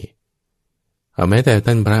หน่อยเอาแม้แต่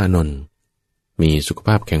ท่านพระอานนท์มีสุขภ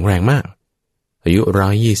าพแข็งแรงมากอายุ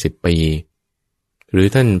120 ปีหรือ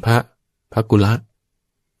ท่านพระภักกุละ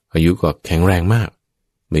อายุก็แข็งแรงมาก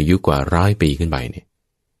มีอายุกว่า100 ปีขึ้นไปเนี่ย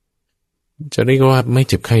จะเรียกว่าไม่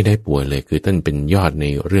เจ็บไข้ได้ป่วยเลยคือท่านเป็นยอดใน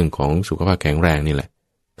เรื่องของสุขภาพแข็งแรงนี่แหละ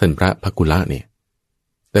ท่านพระภักกุละเนี่ย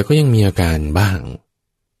แต่ก็ยังมีอาการบ้าง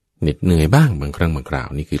เหน็ดเหนื่อยบ้างบางครั้งบางคราว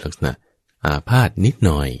นี่คือลักษณะอาพาธนิดห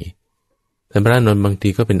น่อยท่านพระนนท์บางที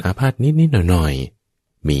ก็เป็นอาพาธนิดหน่อย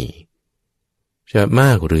มีจะม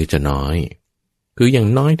ากหรือจะน้อยคืออย่าง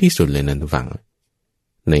น้อยที่สุดเลยนะทุกฝั่ง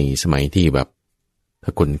ในสมัยที่แบบถ้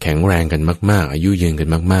าคนแข็งแรงกันมากๆอายุยืนกัน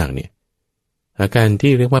มากๆเนี่ยอาการ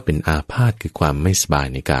ที่เรียกว่าเป็นอาพาธคือความไม่สบาย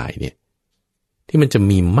ในกายเนี่ยที่มันจะ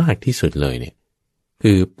มีมากที่สุดเลยเนี่ย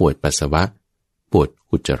คือปวดปัสสาวะปวด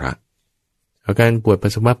อุจจาระอาการปวดปั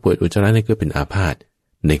สสาวะปวดอุจจาระนี่คือเป็นอาพาธ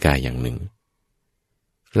ในกายอย่างหนึ่ง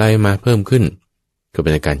ไล่มาเพิ่มขึ้นก็เป็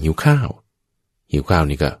นอาการหิวข้าว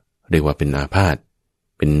นี่ก็เรียกว่าเป็นอาพาธ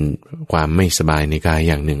เป็นความไม่สบายในกาย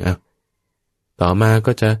อย่างหนึ่งต่อมา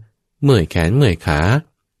ก็จะเมื่อยแขนเมื่อยขา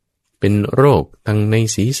เป็นโรคทางใน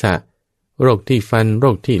ศีรษะโรคที่ฟันโร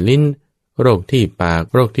คที่ลิ้นโรคที่ปาก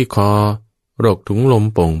โรคที่คอโรคถุงลม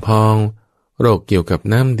โป่งพองโรคเกี่ยวกับ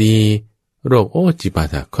น้ำดีโรคโอจิปา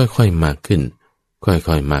ถะค่อยๆมากขึ้นค่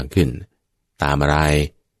อยๆมากขึ้นตามอะไร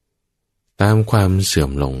ตามความเสื่อ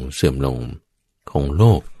มลงของโล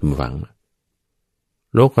กหวัง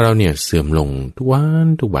โลกของเราเนี่ยเสื่อมลงทุกวั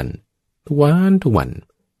น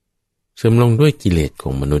เสื่อมลงด้วยกิเลสข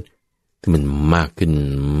องมนุษย์ที่มันมากขึ้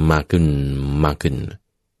น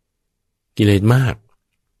กิเลสมาก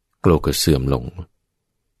โลกก็เสื่อมลง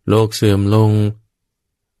โลกเสื่อมลง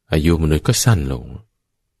อายุมนุษย์ก็สั้นลง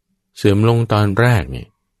เสื่อมลงตอนแรกเนี่ย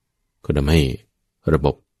ก็ทำให้ระบ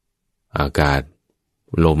บอากาศ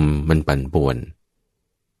ลมมันปั่นป่วน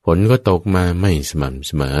ฝนก็ตกมาไม่สม่ำเ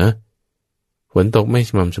สมอฝนตกไม่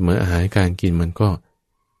สม่ำเสมออาหารการกินมันก็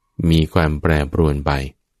มีความแปรปรวนไป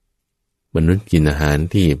มนุษย์กินอาหาร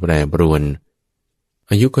ที่แปรปรวน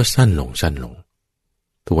อายุก็สั้นลง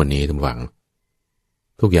ทุกวันนี้ทุกหวัง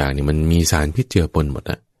ทุกอย่างนี่มันมีสารพิษเจือปนหมด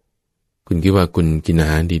อะคุณคิดว่าคุณกินอา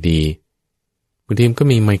หารดีๆบางทีก็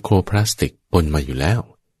มีไมโครพลาสติกปนมาอยู่แล้ว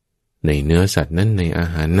ในเนื้อสัตว์นั้นในอา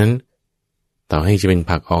หารนั้นต่อให้จะเป็น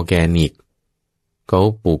ผักออร์แกนิกเขา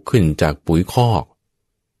ปลูกขึ้นจากปุ๋ยคอก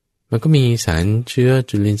มันก็มีสารเชื้อ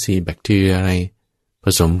จุลินทรีย์แบคทีเรียอะไรผ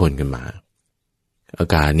สมปนกันมาอา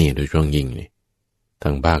การนี่โดยช่วงยิ่งเลยทา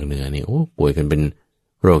งภาคเหนือนี่ป่วยกันเป็น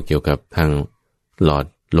โรคเกี่ยวกับทางหลอด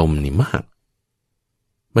ลมนี่มาก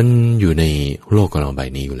มันอยู่ในโลกของเราใบ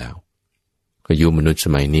นี้อยู่แล้วอายุมนุษย์ส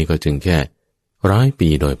มัยนี้ก็จึงแค่100 ปี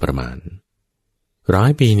โดยประมาณ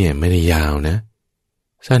100 ปีเนี่ยไม่ได้ยาวนะ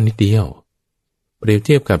สั้นนิดเดียวเปรียบเ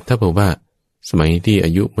ทียบกับถ้าบอกว่าสมัยที่อ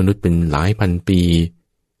ายุมนุษย์เป็นหลายพันปี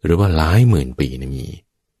หรือว่าหลายหมื่นปีนี่มี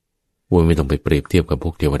ไม่ต้องไปเปรียบเทียบกับพ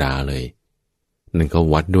วกเทวดาเลยนั่นเขา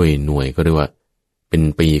วัดด้วยหน่วยก็เรียกว่าเป็น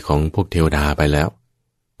ปีของพวกเทวดาไปแล้ว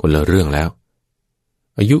คนละเรื่องแล้ว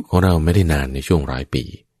อายุของเราไม่ได้นานในช่วง100 ปี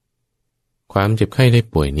ความเจ็บไข้ได้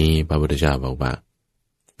ป่วยนี้พระพุทธเจ้าบอกว่า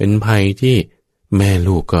เป็นภัยที่แม่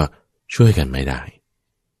ลูกก็ช่วยกันไม่ได้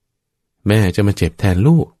แม่จะมาเจ็บแทน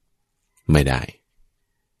ลูกไม่ได้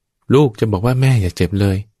ลูกจะบอกว่าแม่อย่าเจ็บเล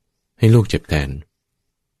ยให้ลูกเจ็บแทน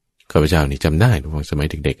ข้าพเจ้านี่จำได้ตอนสมัย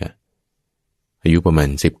เด็กๆอายุประมาณ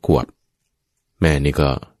10 ขวบแม่นี่ก็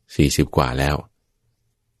40 กว่าแล้ว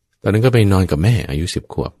ตอนนั้นก็ไปนอนกับแม่อายุ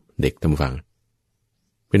10 ขวบเด็กทำฟัง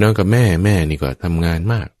ไปนอนกับแม่นี่ก็ทำงาน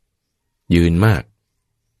มากยืนมาก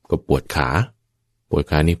ก็ปวดขา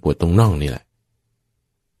นี่ปวดตรงน่องนี่แหละ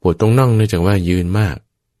ปวดตรงน่องเนื่องจากว่ายืนมาก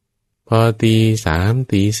พอตี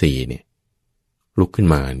 3 ตี 4เนี่ยลุกขึ้น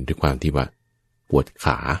มาด้วยความที่ว่าปวดข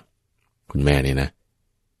าคุณแม่เนี่ยนะ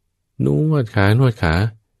นวดขา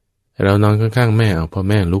เรานอนข้างๆแม่พอ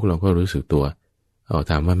แม่ลุกเราก็รู้สึกตัว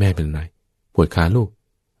ถามว่าแม่เป็นไรปวดขาลูก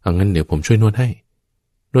งั้นเดี๋ยวผมช่วยนวดให้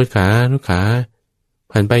นวดขา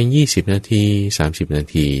ผ่านไป20 นาที30 นา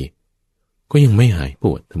ทีก็ยังไม่หายป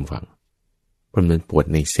วดท่านฟังเพราะมันปวด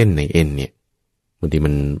ในเส้นในเอ็นเนี่ยบางที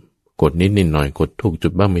มันกดนิดหน่อยกดถูกจุ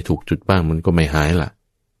ดบ้างไม่ถูกจุดบ้างมันก็ไม่หายล่ะ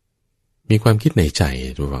มีความคิดในใจ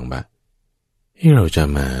ท่านฟังว่าเราจะ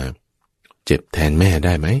มาเจ็บแทนแม่ไ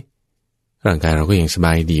ด้ไหมร่างกายเราก็ยังสบ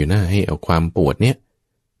ายดีอยู่นะให้เอาความปวดเนี่ย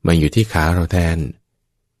มาอยู่ที่ขาเราแทน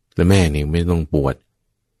แล้วแม่เนี่ยไม่ต้องปวด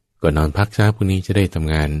ก็นอนพักช้าพรุ่งนี้จะได้ท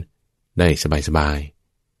ำงานได้สบาย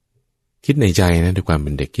ๆคิดในใจนะด้วยความเป็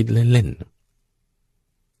นเด็กคิดเล่น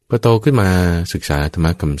ๆพอโตขึ้นมาศึกษาธรรม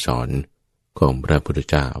คำสอนของพระพุทธ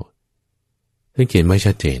เจ้าท่านเขียนไว้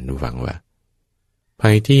ชัดเจนฟังว่าภั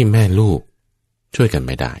ยที่แม่ลูกช่วยกันไ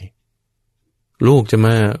ม่ได้ลูกจะม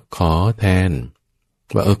าขอแทน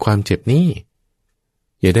ว่าความเจ็บนี้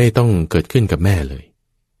อย่าได้ต้องเกิดขึ้นกับแม่เลย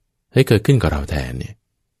ให้เกิดขึ้นกับเราแทนเนี่ย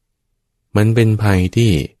มันเป็นภัย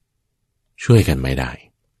ที่ช่วยกันไม่ได้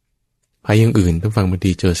ภัยอย่างอื่นท่านฟังบาง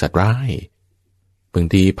ทีเจอสัตว์ร้ายบาง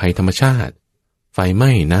ทีภัยธรรมชาติไฟไห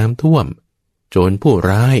ม้น้ำท่วมโจรผู้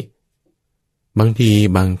ร้ายบางที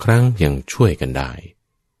บางครั้งยังช่วยกันได้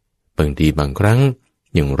บางทีบางครั้ง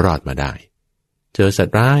ยังรอดมาได้เจอสัต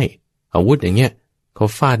ว์ร้ายอาวุธอย่างเงี้ยเขา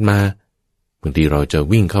ฟาดมาบางทีเราจะ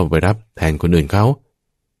วิ่งเข้าไปรับแทนคนอื่นเขา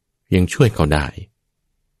ยังช่วยเขาได้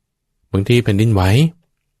บางทีแผ่นดินไหว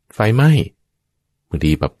ไฟไหม้บาง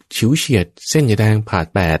ทีแบบฉิวเฉียดเส้นใยแดงผ่า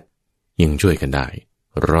แปดยังช่วยกันได้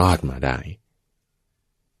รอดมาได้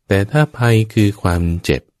แต่ถ้าภัยคือความเ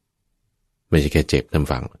จ็บไม่ใช่แค่เจ็บท่าน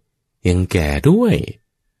ฟังยังแก่ด้วย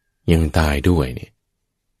ยังตายด้วยเนี่ย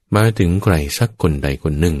มาถึงใครสักคนใดค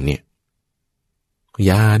นหนึ่งเนี่ย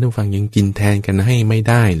ยาท่านฟังยังกินแทนกันให้ไม่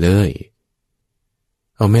ได้เลย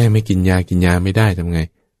เอาแม่ไม่กินยาไม่ได้ทำไง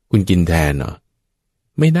คุณกินแทนเหรอ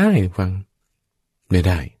ไม่ได้ฟังไม่ไ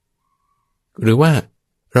ด้หรือว่า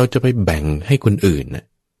เราจะไปแบ่งให้คนอื่นนะ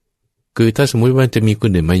คือถ้าสมมุติว่าจะมีคน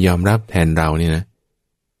อื่นมายอมรับแทนเราเนี่ยนะ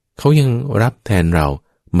เขายังรับแทนเรา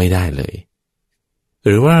ไม่ได้เลยห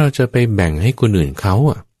รือว่าเราจะไปแบ่งให้คนอื่นเขา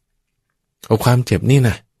เอาความเจ็บนี่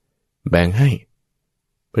นะแบ่งให้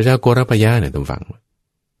พระเจ้าโกรพยาเนี่ยต้องฟัง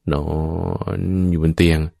นอนอยู่บนเตี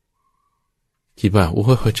ยงคิดว่าโอ้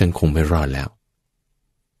ยฉันคงไม่รอดแล้ว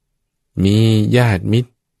มีญาติมิต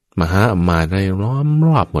รมหาอมาตย์อะไรล้อมร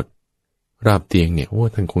อบหมดรอบเตียงเนี่ยโอ้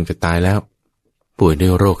ท่านคงจะตายแล้วป่วยด้ว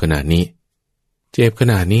ยโรคขนาดนี้เจ็บข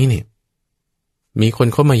นาดนี้เนี่ยมีคน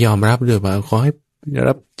เข้ามายอมรับด้วยว่าขอให้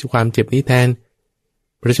รับความเจ็บนี้แทน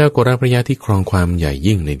พระเจ้าโกรพยาที่ครองความใหญ่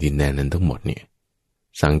ยิ่งในดินแดนนั้นทั้งหมดเนี่ย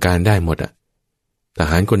สั่งการได้หมดท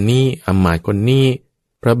หารคนนี้อมาตย์คนนี้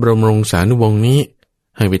พระบรมวงศานุวงศ์นี้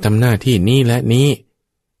ให้ไปทำหน้าที่นี้และนี้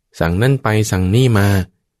สั่งนั่นไปสั่งนี่มา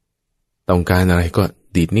ต้องการอะไรก็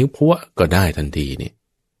ดีดนิ้วพัวก็ได้ทันทีนี่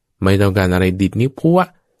ไม่ต้องการอะไรดีดนิ้วพัว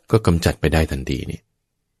ก็กำจัดไปได้ทันทีนี่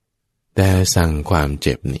แต่สั่งความเ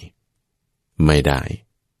จ็บนี่ไม่ได้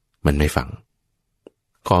มันไม่ฟัง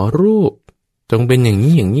ขอรูปจงเป็นอย่าง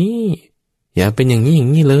นี้อย่างนี้อย่าเป็นอย่างนี้อย่า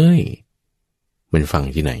งนี้เลยมันฟัง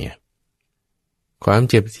ที่ไหนความ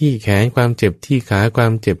เจ็บที่แขนความเจ็บที่ขาควา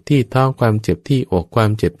มเจ็บที่ท้องความเจ็บที่อกความ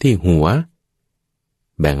เจ็บที่หัว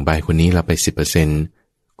แบ่งใบคนนี้รับไป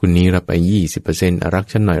 10% คนนี้รับไป 20% รัก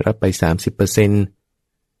ฉันหน่อยรับไป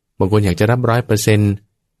 30% บางคนอยากจะรับ 100%เปอร์เซ็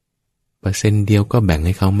นต์เดียวก็แบ่งใ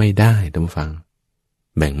ห้เขาไม่ได้ท่านฟัง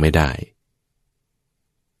แบ่งไม่ได้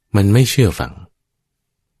มันไม่เชื่อฟัง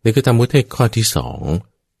นี่คือธรรมอุเทศข้อที่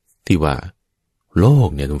2ที่ว่าโลก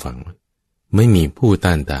เนี่ยท่านฟังไม่มีผู้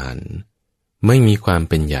ต้านทานไม่มีความ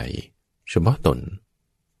เป็นใหญ่เฉพาะตน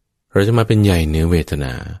เราจะมาเป็นใหญ่เหนือเวทน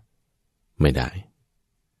าไม่ได้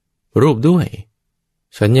รูปด้วย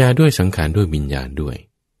สัญญาด้วยสังขารด้วยวิญญาณด้วย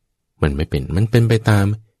มันไม่เป็นมันเป็นไปตาม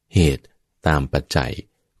เหตุตามปัจจัย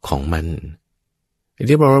ของมัน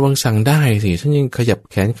ที่บอกว่าบางสั่งได้สิฉันยังขยับ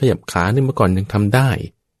แขนขยับขาเนี่ยเมื่อก่อนยังทำได้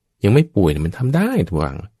ยังไม่ป่วยมันทำได้ทุกอย่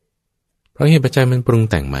างเพราะเหตุปัจจัยมันปรุง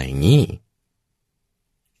แต่งใหม่อย่างนี้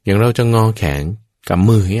อย่างเราจะงอแขนกับ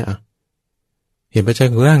มือเนี่ยเหตุปัจจัย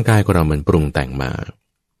ของร่างกายของเรามันปรุงแต่งมา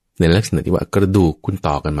ในลักษณะที่ว่ากระดูกคุณ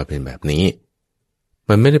ต่อกันมาเป็นแบบนี้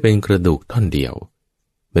มันไม่ได้เป็นกระดูกท่อนเดียว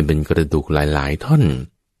มันเป็นกระดูกหลายๆท่อน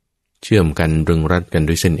เชื่อมกันรึงรัดกัน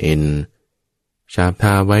ด้วยเส้นเอ็นฉาบท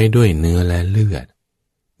าไว้ด้วยเนื้อและเลือด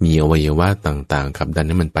มีอวัยวะต่างๆขับดันใ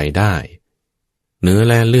ห้มันไปได้เนื้อ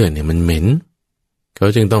และเลือดเนี่ยมันเหม็นเขา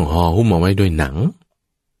จึงต้องห่อหุ้มเอาไว้ด้วยหนัง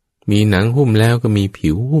มีหนังหุ้มแล้วก็มีผิ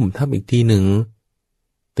วหุ้มทับอีกทีหนึ่ง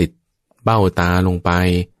ติดเบ้าตาลงไป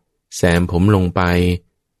แซมผมลงไป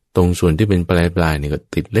ตรงส่วนที่เป็นปลายๆเนี่ยก็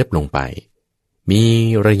ติดเล็บลงไปมี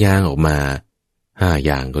ระยางออกมา5อ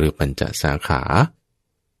ย่างก็เรียกปัญจสาขา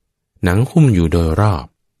หนังหุ้มอยู่โดยรอบ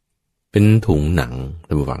เป็นถุงหนัง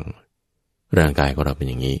ระวังร่างกายของเราเป็น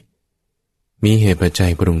อย่างนี้มีเหตุปัจจั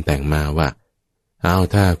ยปรุงแต่งมาว่าเอา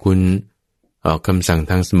ถ้าคุณออกคำสั่ง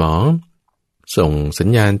ทางสมองส่งสัญ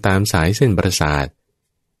ญาณตามสายเส้นประสาท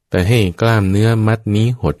ไปให้กล้ามเนื้อมัดนี้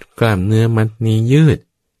หดกล้ามเนื้อมัดนี้ยืด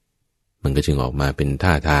มันก็จึงออกมาเป็นท่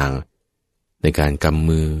าทางในการกำ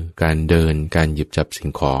มือการเดินการหยิบจับสิ่ง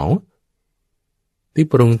ของที่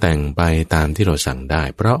ปรุงแต่งไปตามที่เราสั่งได้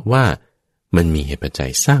เพราะว่ามันมีเหตุปัจจั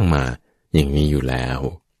ยสร้างมาอย่างนี้อยู่แล้ว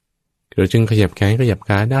เราจึงขยับแขนขยับข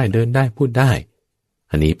าได้เดินได้พูดได้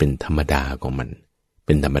อันนี้เป็นธรรมดาของมันเ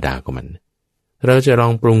ป็นธรรมดาของมันเราจะลอ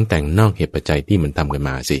งปรุงแต่งนอกเหตุปัจจัยที่มันทำกันม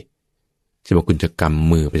าสิจะบอกคุณจะก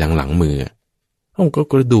ำมือไปทางหลังมือก็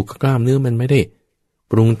กระดูกกล้ามเนื้อมันไม่ได้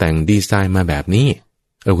ปรุงแต่งดีไซน์มาแบบนี้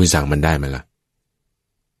คุณสั่งมันได้ไหมล่ะ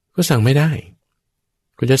ก็สั่งไม่ได้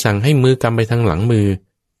คุณจะสั่งให้มือกำไปทางหลังมือ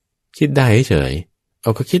คิดได้เฉย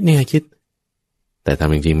ก็คิดเนี่ยคิดแต่ท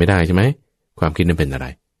ำจริงๆไม่ได้ใช่ไหมความคิดนั้นเป็นอะไร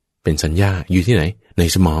เป็นสัญญาอยู่ที่ไหนใน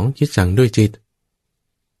สมองคิดสั่งด้วยจิต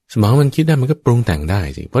สมองมันคิดได้มันก็ปรุงแต่งได้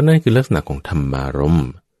สิเพราะนั่นคือลักษณะของธรรมารมณ์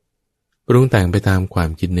ปรุงแต่งไปตามความ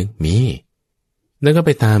คิดนึกมีแล้วก็ไป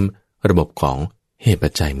ตามระบบของเหตุปั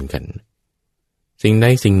จจัยเหมือนกันสิ่งใด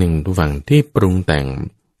สิ่งหนึ่งทุกฝั่งที่ปรุงแต่ง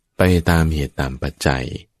ไปตามเหตุตามปัจจัย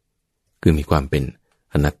คือมีความเป็น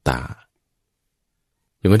อนัตตา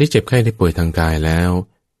อย่างคนที่เจ็บไข้ได้ป่วยทางกายแล้ว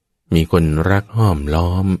มีคนรักห้อมล้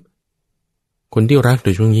อมคนที่รักโด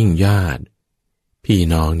ยช่วงยิ่งญาติพี่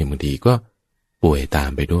น้องเนี่ยบางทีก็ป่วยตาม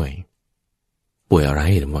ไปด้วยป่วยอะไร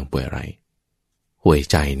ระวังป่วยอะไรป่วย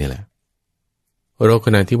ใจนี่แหละโรคข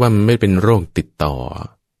ณะที่ว่ามันไม่เป็นโรคติดต่อ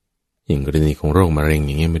อย่างกรณีของโรคมะเร็งอ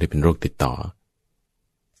ย่างเงี้ยไม่ได้เป็นโรคติดต่อ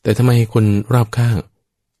แต่ทำไมคนรอบข้าง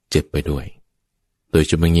เจ็บไปด้วยโดยเ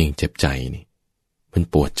ฉพาะยิ่งเจ็บใจนี่มัน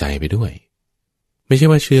ปวดใจไปด้วยไม่ใช่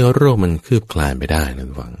ว่าเชื้อโรคมันคืบคลานไปได้นะ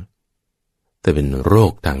ทุกฝังแต่เป็นโร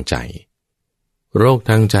คทางใจโรค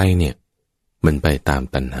ทางใจเนี่ยมันไปตาม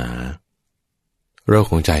ตัณหาโรค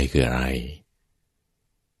ของใจคืออะไร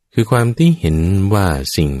คือความที่เห็นว่า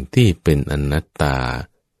สิ่งที่เป็นอนัตตา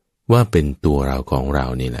ว่าเป็นตัวเราของเรา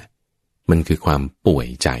นี่แหละมันคือความป่วย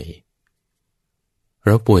ใจเร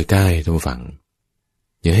าป่วยกายทุกฝั่ง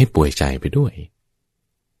อย่าให้ป่วยใจไปด้วย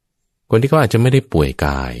คนที่เขาอาจจะไม่ได้ป่วยก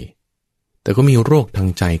ายแต่ก็มีโรคทาง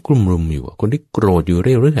ใจกลุ่มรุมอยู่คนที่โกรธอยู่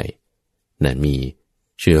เรื่อยๆนั่นมี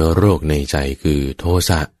เชื้อโรคในใจคือโท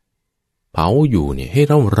สะเผาอยู่เนี่ยให้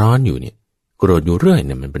เราร้อนอยู่เนี่ยโกรธอยู่เรื่อยเ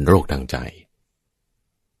นี่ยมันเป็นโรคทางใจ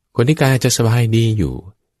คนที่กายจะสบายดีอยู่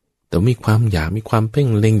แต่มีความอยากมีความเพ่ง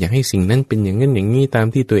เล็งอยากให้สิ่งนั้นเป็นอย่างนั้นอย่างนี้ตาม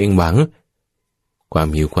ที่ตัวเองหวังความ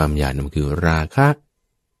หิวความอยากนั่นคือราคะ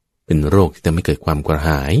เป็นโรคที่ทำให้เกิดความกระห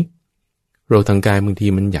ายโรคทางกายบางที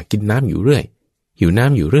มันอยากกินน้ำอยู่เรื่อยหิวน้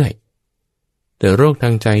ำอยู่เรื่อยแต่โรคทา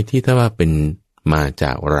งใจที่ถ้าว่าเป็นมาจ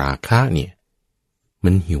ากราคะเนี่ยมั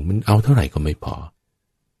นหิวมันเอาเท่าไหร่ก็ไม่พอ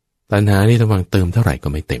ตัณหานี่ระวังเติมเท่าไหร่ก็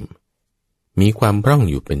ไม่เต็มมีความพร่อง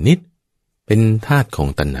อยู่เป็นนิดเป็นธาตุของ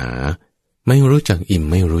ตัณหาไม่รู้จักอิ่ม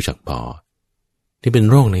ไม่รู้จักพอที่เป็น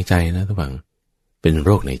โรคในใจนะทุกฝังเป็นโร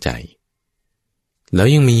คในใจแล้ว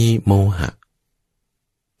ยังมีโมหะ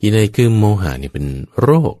อีกเลยคือโมหะเนี่ยเป็นโร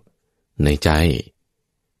คในใจ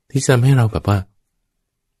ที่ทำให้เราแบบว่า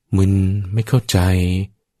มึนไม่เข้าใจ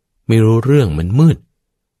ไม่รู้เรื่องมันมืด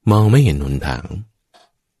มองไม่เห็นหนทาง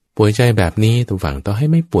ป่วยใจแบบนี้ทุกฝั่งต่อให้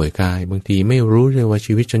ไม่ป่วยกายบางทีไม่รู้เลยว่า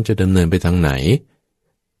ชีวิตฉันจะดำเนินไปทางไหน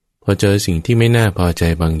พอเจอสิ่งที่ไม่น่าพอใจ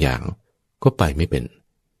บางอย่างก็ไปไม่เป็น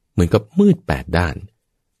เหมือนกับมืดแปดด้าน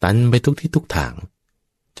ตันไปทุกที่ทุกทาง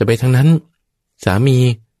จะไปทางนั้นสามี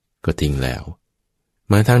ก็ทิ้งแล้ว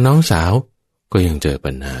มาทางน้องสาวก็ยังเจอ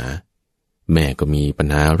ปัญหาแม่ก็มีปัญ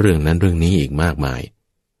หาเรื่องนั้นเรื่องนี้อีกมากมาย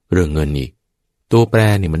เรื่องเงินอีกตัวแปร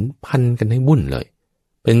นี่มันพันกันให้วุ่นเลย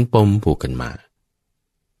เป็นปมผูกกันมา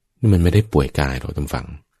นี่มันไม่ได้ป่วยกายหรอกท่านฟัง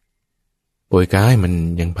ป่วยกายมัน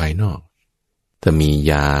ยังภายนอกถ้ามี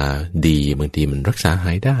ยาดีบางทีมันรักษาห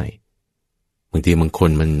ายได้บางทีบางคน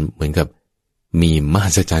มันเหมือนกับมีมหั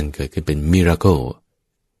ศจรรย์เกิดขึ้นเป็นมิราเคิล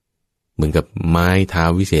เหมือนกับไม้เท้า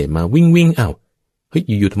วิเศษมาวิ่งอ้าวเฮ้ย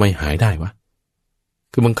อยู่ๆทำไมหายได้วะ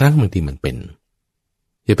คือบางครั้งบางทีมันเป็น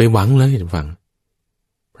อย่าไปหวังเลยท่านฟัง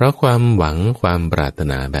เพราะความหวังความปรารถ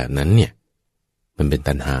นาแบบนั้นเนี่ยมันเป็น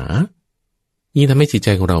ตัณหายิ่งทำให้จิตใจ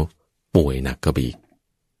ของเราป่วยหนักก็บีก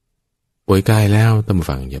ป่วยกายแล้วท่าน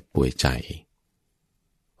ฟังอย่าป่วยใจ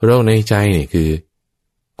โรคในใจเนี่ยคือ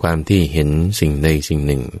ความที่เห็นสิ่งใดสิ่ง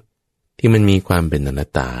หนึ่งที่มันมีความเป็นอนัต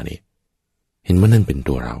ตาเนี่ยเห็นว่านั่นเป็น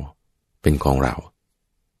ตัวเราเป็นของเรา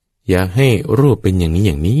อยากให้รูปเป็นอย่างนี้อ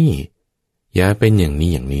ย่างนี้อย่าเป็นอย่างนี้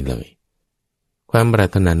อย่างนี้เลยความปรา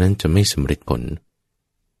รถนานั้นจะไม่สำเร็จผล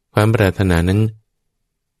ความปรารถนานั้น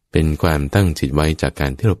เป็นความตั้งจิตไว้จากกา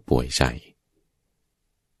รที่เราป่วยใจ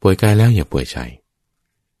ป่วยกายแล้วอย่าป่วยใจ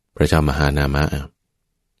พระเจ้ามหานามะ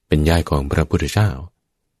เป็นญาติของพระพุทธเจ้า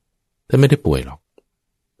ท่านไม่ได้ป่วยหรอก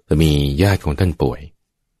แต่มีญาติของท่านป่วย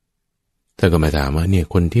ท่านก็มาถามว่าเนี่ย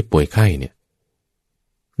คนที่ป่วยไข้เนี่ย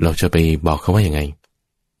เราจะไปบอกเขาว่ายังไง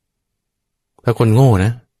ถ้าคนโง่น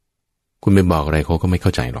ะคุณไปบอกอะไรเขาก็ไม่เข้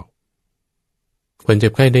าใจหรอกคนเจ็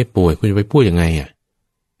บไข้ได้ป่วยคุณจะไปพูดยังไง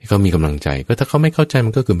ให้เขามีกำลังใจก็ถ้าเขาไม่เข้าใจมั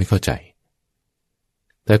นก็คือไม่เข้าใจ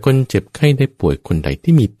แต่คนเจ็บไข้ได้ป่วยคนใด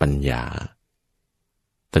ที่มีปัญญา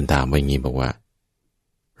ท่านถามว่าอย่างนี้บอกว่า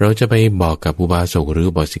เราจะไปบอกกับอุบาสกหรือ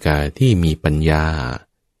อุบาสิกาที่มีปัญญา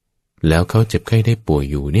แล้วเขาเจ็บไข้ได้ป่วย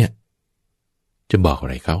อยู่เนี่ยจะบอกอะ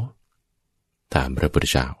ไรเขาถามพระพุทธ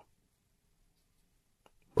เจ้า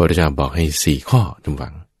พระพุทธเจ้าบอกให้4 ข้อจำฟั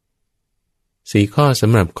ง4 ข้อส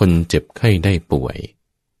ำหรับคนเจ็บไข้ได้ป่วย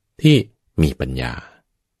ที่มีปัญญา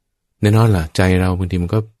แน่นอนล่ะใจเราบางทีมั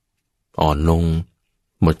นก็อ่อนลง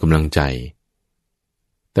หมดกำลังใจ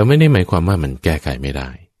แต่ไม่ได้หมายความว่ามันแก้ไขไม่ได้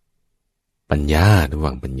ปัญญาระหว่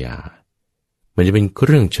างปัญญามันจะเป็นเค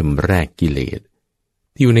รื่องชำระกิเลส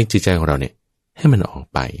ที่อยู่ในจิตใจของเราเนี่ยให้มันออก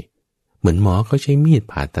ไปเหมือนหมอเขาใช้มีด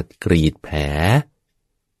ผ่าตัดกรีดแผล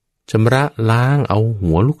ชำระล้างเอา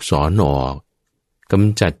หัวลูกศรออกก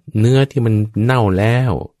ำจัดเนื้อที่มันเน่าแล้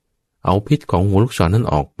วเอาพิษของหัวลูกศรนั้น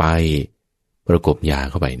ออกไปประกบยา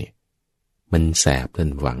เข้าไปเนี่ยมันแสบท่าน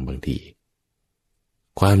ฟังบางที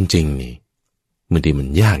ความจริงนี่บางทีมัน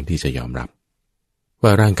ยากที่จะยอมรับว่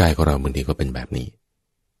าร่างกายของเราบางทีก็เป็นแบบนี้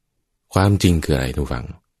ความจริงคืออะไรทุกฝัง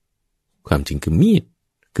ความจริงคือมีด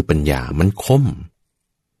คือปัญญามันคม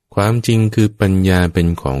ความจริงคือปัญญาเป็น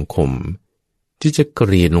ของคมที่จะก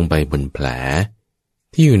รีดลงไปบนแผล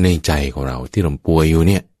ที่อยู่ในใจของเราที่เราป่วยอยู่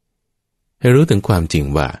เนี่ยให้รู้ถึงความจริง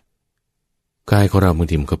ว่ากายของเราบาง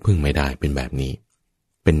ทีมันก็พึ่งไม่ได้เป็นแบบนี้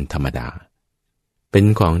เป็นธรรมดาเป็น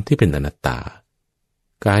ของที่เป็นอนัตตา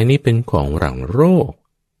กายนี้เป็นของหลังโรค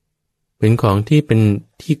เป็นของที่เป็น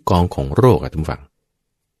ที่กองของโรคอะทุกฝั่ง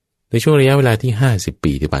ในช่วงระยะเวลาที่50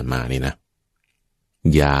 ปีที่ผ่านมานี่นะ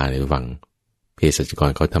ยาในฝั่งเภสัชก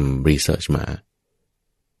รเขาทำรีเสิร์ชมา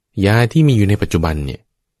ยาที่มีอยู่ในปัจจุบันเนี่ย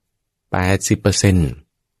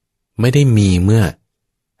 80% ไม่ได้มีเมื่อ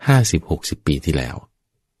 50-60 ปีที่แล้ว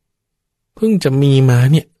เพิ่งจะมีมา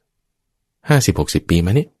เนี่ย 50-60 ปีม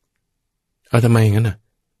าเนี่ยเอาทำไมงั้นน่ะ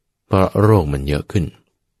เพราะโรคมันเยอะขึ้น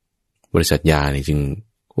บริษัทยาเนี่ยจึง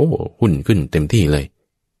หุ้นขึ้นเต็มที่เลย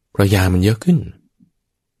เพราะยามันเยอะขึ้น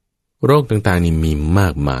โรคต่างๆนี่มีมา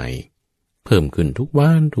กมายเพิ่มขึ้นทุก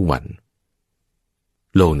วัน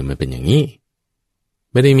โลกเนี่ยมันเป็นอย่างนี้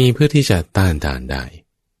ไม่ได้มีเพื่อที่จะต้านทานได้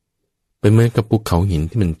เป็นเหมือนกับภูเขาหิน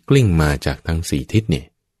ที่มันกลิ้งมาจากทั้ง4 ทิศเนี่ย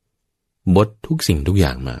บดทุกสิ่งทุกอย่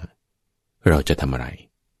างมาเราจะทำอะไร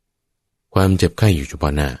ความเจ็บไข้อยู่เฉพา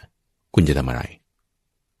ะหน้าคุณจะทำอะไร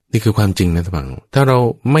นี่คือความจริงนะท่านฟังถ้าเรา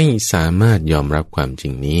ไม่สามารถยอมรับความจริ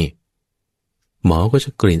งนี้หมอก็จะ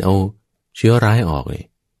กรีดเอาเชื้อร้ายออกเลย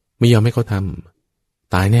ไม่ยอมให้เขาท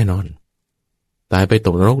ำตายแน่นอนตายไปต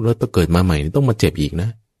กนรกแล้วต้องเกิดมาใหม่ต้องมาเจ็บอีกนะ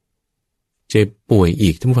เจ็บป่วยอี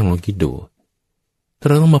กท่านฟังลองคิดดูถ้า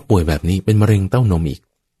เราต้องมาป่วยแบบนี้เป็นมะเร็งเต้านมอีก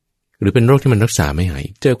หรือเป็นโรคที่มันรักษาไม่หาย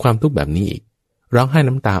เจอความทุกข์แบบนี้อีกร้องไห้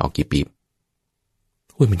น้ำตาออกกี่ปีบ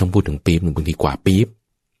ไม่ต้องพูดถึงปีบหนึ่งบางทีกว่าปีบ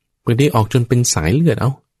บางทีออกจนเป็นสายเลือด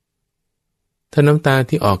ถ้าน้ำตา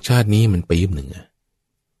ที่ออกชาตินี้มันปีบหนึ่ง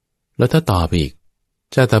แล้วถ้าต่อไปอีก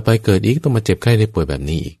ชาติต่อไปเกิดอีกต้องมาเจ็บไข้ได้ป่วยแบบ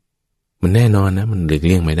นี้อีกมันแน่นอนนะมันหลีกเ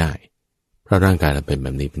ลี่ยงไม่ได้เพราะร่างกายเราเป็นแบ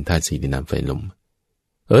บนี้เป็นธาตุ4ดินน้ำไฟลม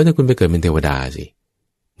ถ้าคุณไปเกิดเป็นเทวดาสิ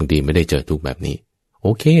บางทีไม่ได้เจอทุกแบบนี้โอ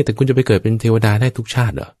เคแต่คุณจะไปเกิดเป็นเทวดาได้ทุกชา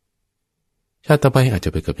ติเหรอชาติต่อไปอาจจ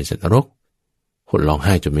ะไปเกิดเป็นสัตว์นรกหดร้องไ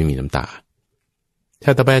ห้จนไม่มีน้ำตาช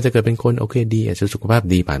าติต่อไปอาจจะเกิดเป็นคนโอเคดีอาจจะสุขภาพ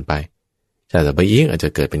ดีผ่านไปชาติต่อไปอีกอาจจะ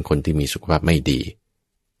เกิดเป็นคนที่มีสุขภาพไม่ดี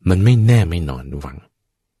มันไม่แน่ไม่นอนหวัง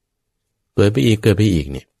เกิดไปอีก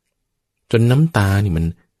เนี่ยจนน้ำตานี่มัน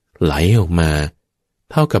ไหลออกมา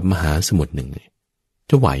เท่ากับมหาสมุทรหนึ่ง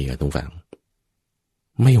จะไหวเหรอทุกฝั่ง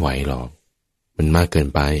ไม่ไหวหรอกมันมากเกิน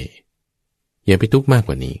ไปอย่าไปทุกข์มากก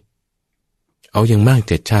ว่านี้เอาอย่างมาก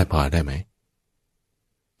7 ชาติพอได้ไหม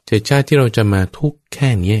7 ชาติที่เราจะมาทุกข์แค่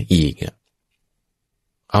นี้อีก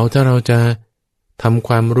เอาถ้าเราจะทำค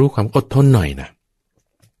วามรู้ความอดทนหน่อยนะ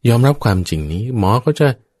ยอมรับความจริงนี้หมอก็จะ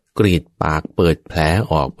กรีดปากเปิดแผล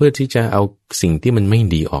ออกเพื่อที่จะเอาสิ่งที่มันไม่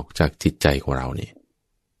ดีออกจากจิตใจของเราเนี่ย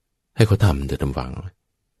ให้เขาทำเถอะท่านฟัง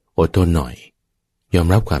อดทนหน่อยยอม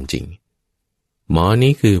รับความจริงหมอ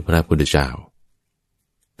นี้คือพระพุทธเจ้า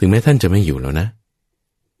ถึงแม้ท่านจะไม่อยู่แล้วนะ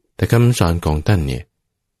แต่คำสอนของท่านเนี่ย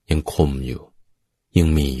ยังคมอยู่ยัง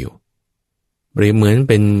มีอยู่เปรียบเหมือน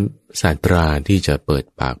เป็นศาสตราที่จะเปิด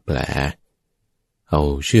ปากแผลเอา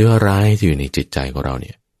เชื้อร้ายที่อยู่ในจิตใจของเราเ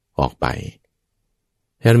นี่ยออกไป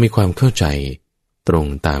ให้เรามีความเข้าใจตรง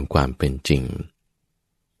ตามความเป็นจริง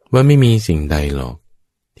ว่าไม่มีสิ่งใดหรอก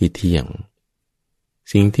ที่เที่ยง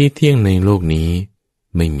สิ่งที่เที่ยงในโลกนี้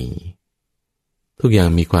ไม่มีทุกอย่าง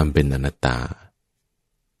มีความเป็นอนัตตา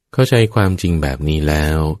เข้าใจความจริงแบบนี้แล้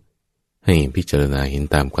วให้พิจารณาเห็น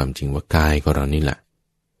ตามความจริงว่ากายของเรานี่แหละ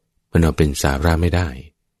มันเอาเป็นสาระไม่ได้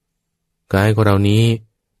กายของเรานี้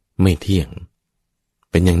ไม่เที่ยง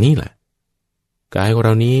เป็นอย่างนี้แหละกายของเร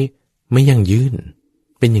านี้ไม่ยั่งยืน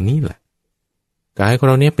เป็นอย่างนี้แหละกายของ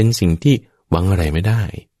เราเนี่ยเป็นสิ่งที่หวังอะไรไม่ได้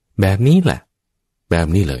แบบนี้แหละแบบ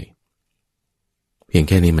นี้เลยเพียงแ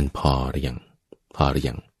ค่นี้มันพอหรือยัง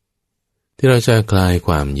ที่เราจะคลายค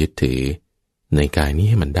วามยึดถือในกายนี้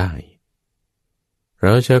ให้มันได้เร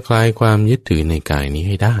าจะคลายความยึดถือในกายนี้ใ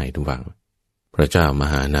ห้ได้ทุกฝังพระเจ้าม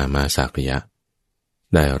หานามาสากยะ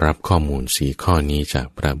ได้รับข้อมูล4 ข้อนี้จาก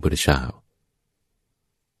พระพุทธเจ้า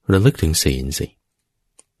ระลึกถึงศีลสิ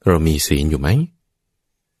เรามีศีลอยู่ไหม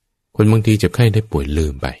คนบางทีเจ็บไข้ได้ป่วยลื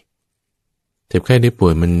มไป เจ็บไข้ได้ป่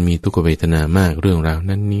วยมันมีทุกขเวทนามากเรื่องราว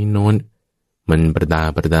นั้นนี้โน้นมันประ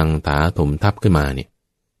ดังตาถมทับขึ้นมาเนี่ย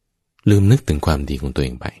ลืมนึกถึงความดีของตัวเอ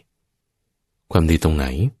งไปความดีตรงไหน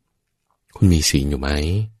คุณมีศีลอยู่ไหม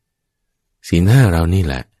ศีล 5เรานี่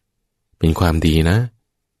แหละเป็นความดีนะ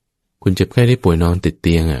คุณเจ็บไข้ได้ป่วยนอนติดเ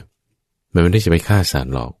ตียงมันไม่ได้จะไปฆ่าสัต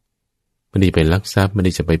ว์หรอกไม่ได้ไปลักทรัพย์ไม่ไ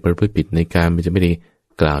ด้จะไปประพฤติผิดในการมันจะไม่ได้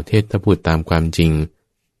กล่าวเทศถ้าพูดตามความจริง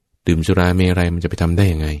ดื่มสุราเมรัยมันจะไปทำได้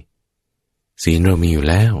ยังไงศีลเรามีอยู่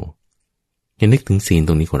แล้วอย่านึกถึงศีลต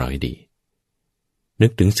รงนี้ของเราให้ดีนึ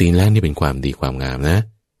กถึงศีลแล้วนี่เป็นความดีความงามนะ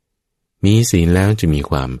มีศีลแล้วจะมี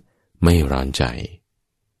ความไม่ร้อนใจ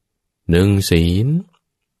1ศีล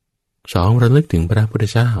2ระลึกถึงพระพุทธ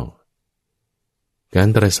เจ้าการ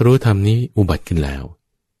ตรัสรู้ธรรมนี้อุบัติขึ้นแล้ว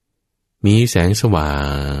มีแสงสว่า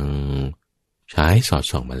งฉายสอด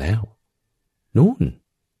ส่องมาแล้วนู่น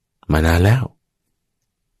มานานแล้ว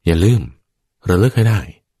อย่าลืมระลึกให้ได้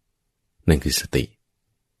นั่นคือสติ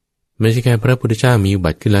ไม่ใช่แค่พระพุทธเจ้ามีอุ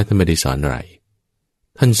บัติขึ้นแล้วท่านไม่ได้สอนอะไร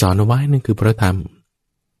ท่านสอนเอาไว้นั่นคือพระธรรม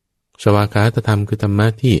สวากาตธรรมคือธรรมะ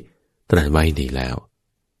ที่ตรัสไว้ดีแล้ว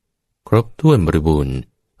ครบถ้วนบริบูรณ์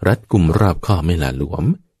รัดกุมรอบข้อไม่หละหลวม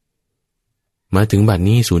มาถึงบัด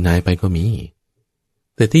นี้สูญหายไปก็มี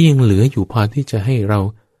แต่ที่ยังเหลืออยู่พอที่จะให้เรา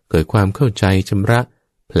เกิดความเข้าใจชำระ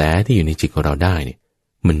แผลที่อยู่ในจิตของเราได้เนี่ย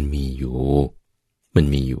มันมีอยู่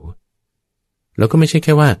แล้วก็ไม่ใช่แ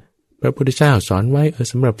ค่ว่าพระพุทธเจ้าสอนไว้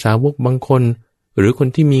สำหรับสาวกบางคนหรือคน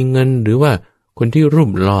ที่มีเงินหรือว่าคนที่รู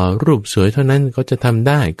ปหล่อรูปสวยเท่านั้นเขาจะทำไ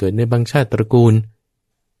ด้เกิดในบางชาติตระกูล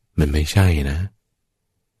มันไม่ใช่นะ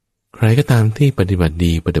ใครก็ตามที่ปฏิบัติ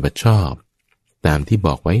ดีปฏิบัติชอบตามที่บ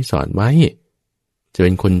อกไว้สอนไว้จะเ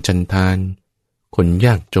ป็นคนจันทานคนย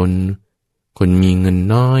ากจนคนมีเงิน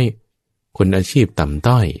น้อยคนอาชีพต่ำ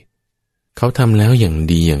ต้อยเขาทำแล้วอย่าง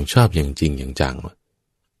ดีอย่างชอบอย่างจริงอย่างจัง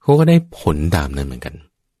เขาก็ได้ผลตามนั้นเหมือนกัน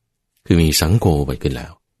คือมีสังโฆไปขึ้นแล้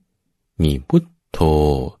วมีพุทโธ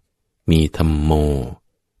มีธัมโม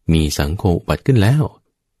มีสังโฆอุบัติขึ้นแล้ว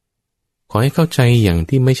ขอให้เข้าใจอย่าง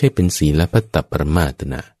ที่ไม่ใช่เป็นศีลพัตตปรมาต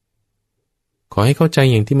นะขอให้เข้าใจ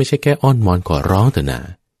อย่างที่ไม่ใช่แค่อ้อนวอนขอร้องแต่นะ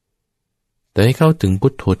แต่ให้เข้าถึงพุ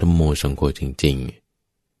ทโธธัมโมสังโฆจริง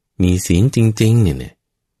ๆมีศีลจริงๆเนี่ย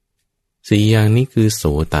สี่อย่างนี้คือโส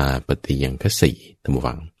ตาปัตติยังคสีท่านผู้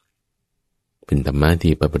ฟังเป็นธรรมะ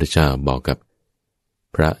ที่พระพุทธเจ้าบอกกับ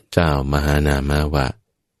พระเจ้ามหานามะว่า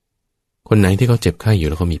คนไหนที่เขาเจ็บไข้อยู่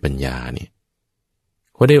แล้วเขามีปัญญาเนี่ย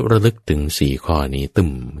เขาได้ระลึกถึง4ข้อนี้ตึม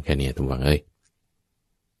แค่นี้ท่านผู้ฟัง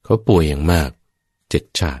เขาป่วยอย่างมาก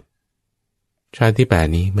7ชาติที่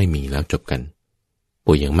8นี้ไม่มีแล้วจบกัน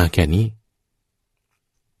ป่วยอย่างมากแค่นี้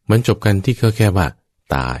มันจบกันที่แค่ว่า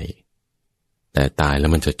ตายแต่ตายแล้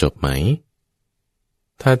วมันจะจบไหม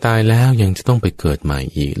ถ้าตายแล้วยังจะต้องไปเกิดใหม่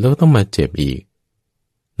อีกแล้วก็ต้องมาเจ็บอีก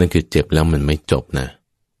นั่นคือเจ็บแล้วมันไม่จบนะ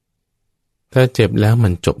ถ้าเจ็บแล้วมั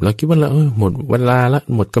นจบแล้วคิดว่าเราหมดเวลาละ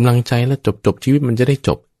หมดกำลังใจแล้วจบชีวิตมันจะได้จ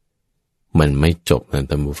บมันไม่จบนะ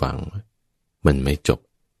ท่านผู้ฟังมันไม่จบ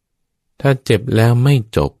ถ้าเจ็บแล้วไม่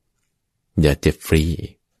จบอย่าเจ็บฟ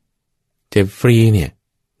รีเนี่ย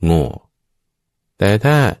โง่แต่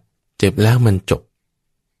ถ้าเจ็บแล้วมันจบ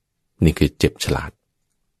นี่คือเจ็บฉลาด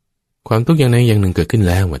ความทุกข์อย่างใดอย่างหนึ่งเกิดขึ้น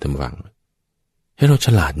แล้วท่านผู้ฟังให้เราฉ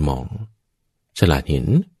ลาดมองฉลาดเห็น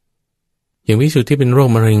อย่างวิสุทธิ์ที่เป็นโรค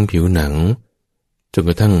มะเร็งผิวหนังจนก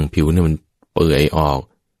ระทั่งผิวเนี่ยมันเปื่อยออก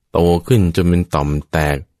โตขึ้นจนเป็นต่อมแต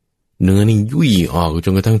กเนื้อนี่ยุ่ยออกจ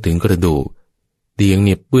นกระทั่งถึงกระดูกเตียงเ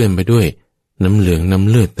นี่ยเปื้อนไปด้วยน้ำเหลืองน้ำ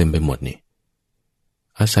เลือดเต็มไปหมดนี่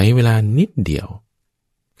อาศัยเวลานิดเดียว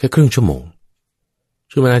แค่ครึ่งชั่วโมง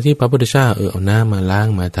ช่วงเวลาที่พระพุทธเจ้าเอาน้ำมาล้าง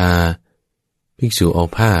มาทาภิกษุเอา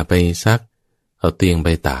ผ้าไปซักเอาเตียงไป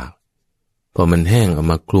ตากพอมันแห้งเอา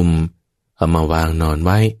มาคลุมเอามาวางนอนไ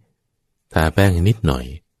ว้ทาแป้งนิดหน่อย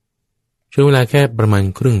ช่วงเวลาแค่ประมาณ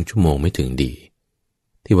ครึ่งชั่วโมงไม่ถึงดี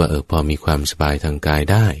ที่ว่าพอมีความสบายทางกาย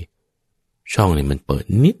ได้ช่องนี่มันเปิด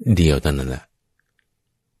นิดเดียวเท่านั้นแหละ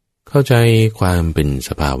เข้าใจความเป็นส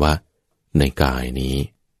ภาวะในกายนี้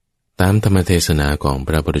ตามธรรมเทศนาของพ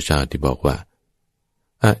ระพุทธเจ้าที่บอกว่า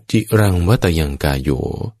อจิรังวัตยังกายโย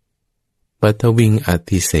ปัทวิงอ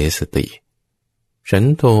ติเสสติฉัน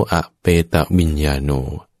โทอเปตวิญญาโน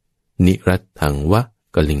นิรัตถังวะ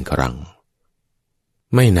กลิงกรัง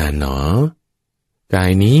ไม่นานหนอกา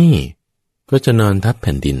ยนี้ก็จะนอนทับแ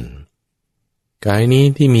ผ่นดินกายนี้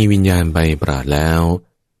ที่มีวิญญาณไปปราดแล้ว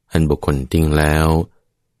อันบุคคลทิ้งแล้ว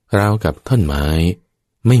ราวกับท่อนไม้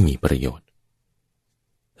ไม่มีประโยชน์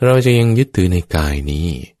เราจะยังยึดถือในกายนี้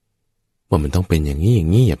ว่ามันต้องเป็นอย่างนี้อย่า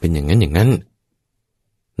งนี้อย่าเป็นอย่างนั้นอย่างนั้น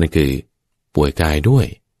นั่นคือป่วยกายด้วย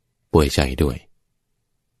ป่วยใจด้วย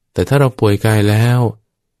แต่ถ้าเราป่วยกายแล้ว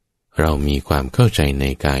เรามีความเข้าใจใน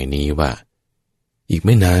กายนี้ว่า อีกไ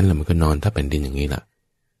ม่นานแล้วมันก็นอนทับแผ่นดินอย่างนี้ล่ะ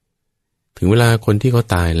ถึงเวลาคนที่เขา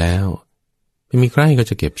ตายแล้วไม่มีใครก็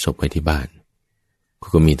จะเก็บศพไว้ที่บ้าน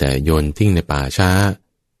ก็มีแต่โยนทิ้งในป่าช้า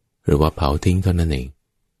หรือว่าเผาทิ้งเท่านั้นเอง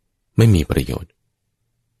ไม่มีประโยชน์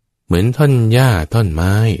เหมือนท่อนหญ้าท่อนไ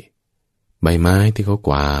ม้ใบไม้ที่เขาก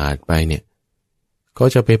วาดไปเนี่ยก็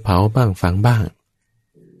จะไปเผาบ้างฝังบ้าง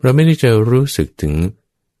เราไม่ได้จะรู้สึกถึง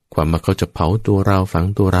ความว่าเขาจะเผาตัวเราฝัง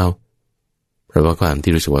ตัวเราเพราะว่าความ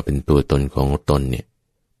ที่รู้สึกว่าเป็นตัวตนของตนเนี่ย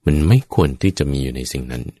มันไม่ควรที่จะมีอยู่ในสิ่ง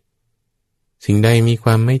นั้นสิ่งใดมีคว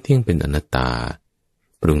ามไม่เที่ยงเป็นอนัตตา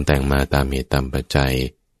ปรุงแต่งมาตามเหตุตามปัจจัย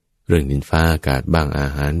เรื่องดินฟ้าอากาศบ้างอา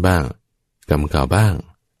หารบ้างกรรมเก่าบ้าง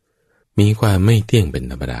มีความไม่เที่ยงเป็น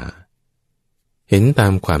ธรรมดาเห็นตา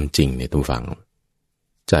มความจริงในตัวฝัง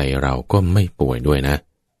ใจเราก็ไม่ป่วยด้วยนะ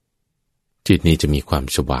จิตนี้จะมีความ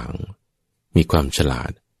สว่างมีความฉลา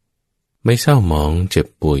ดไม่เศร้าหมองเจ็บ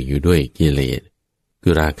ป่วยอยู่ด้วยกิเลสคื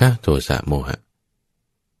อราคะโทสะโมหะ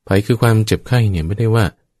ภัยคือความเจ็บไข้เนี่ยไม่ได้ว่า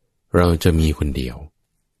เราจะมีคนเดียว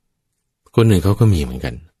คนอื่นเขาก็มีเหมือน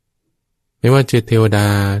กันไม่ว่าจะเทวดา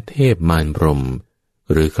เทพมารพรหม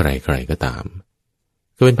หรือใครๆก็ตาม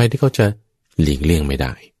ก็เป็นภัยที่เขาจะหลีกเลี่ยงไม่ไ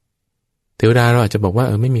ด้เทวดาเราอาจจะบอกว่า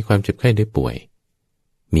ไม่มีความเจ็บไข้ได้ป่วย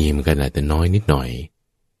มีเหมือนกันแต่น้อยนิดหน่อย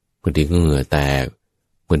บางทีก็เหงื่อแตก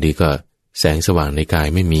บางทีก็แสงสว่างในกาย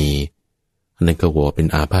ไม่มีอันนั้นก็ว่าเป็น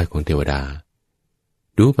อาพาธของเทวดา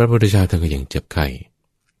ดูพระพุทธเจ้าท่านก็ยังเจ็บไข้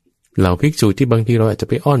เหล่าภิกษุที่บางทีเราอาจจะ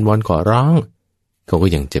ไปอ้อนวอนขอร้องเขาก็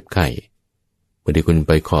ยังเจ็บไข้บางทีคุณไ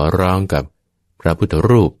ปขอร้องกับพระพุทธ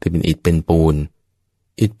รูปที่เป็นอิฐเป็นปูน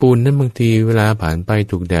อิฐปูนนั้นบางทีเวลาผ่านไป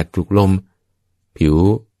ถูกแดดถูกลมผิว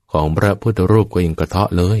ของพระพุทธรูปก็ยังกระเทาะ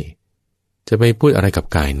เลยจะไปพูดอะไรกับ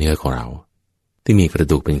กายเนื้อของเราที่มีกระ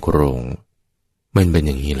ดูกเป็นโครงมันเป็นอ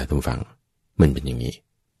ย่างนี้แหละทุกฝังมันเป็นอย่างนี้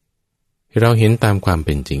เราเห็นตามความเ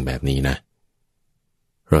ป็นจริงแบบนี้นะ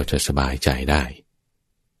เราจะสบายใจได้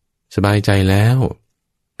สบายใจแล้ว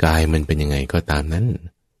กายมันเป็นยังไงก็ตามนั้น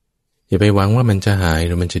อย่าไปหวังว่ามันจะหายห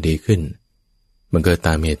รือมันจะดีขึ้นมันเกิดต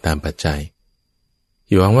ามเหตุตามปัจจัยอ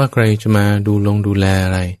ย่าหวังว่าใครจะมาดูแลอ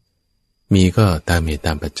ะไรมีก็ตามเหตุต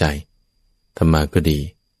ามปัจจัยทำมาก็ดี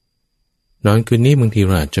นอนคืนนี้บางทีเ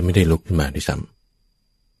ราอาจจะไม่ได้ลุกขึ้นมาด้วยซ้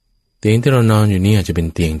ำเตียงที่เรานอนอยู่นี่อาจจะเป็น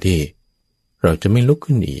เตียงที่เราจะไม่ลุก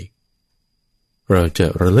ขึ้นอีกเราจะ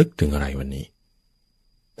ระลึกถึงอะไรวันนี้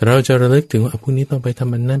แต่เราจะระลึกถึงว่าพรุ่งนี้ต้องไปท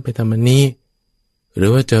ำอันนั้นไปทำอันนี้หรือ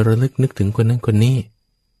ว่าจะระลึกนึกถึงคนนั้นคนนี้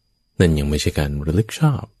นั่นยังไม่ใช่การระลึกช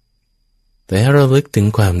อบแต่ให้ระลึกถึง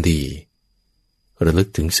ความดีระลึก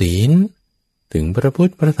ถึงศีลถึงพระพุท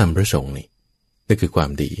ธพระธรรมพระสงฆ์นี่คือความ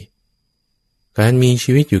ดีการมี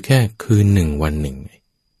ชีวิตอยู่แค่คืนหนึ่งวันหนึ่ง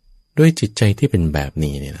ด้วยจิตใจที่เป็นแบบ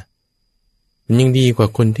นี้เนี่ยนะมันยังดีกว่า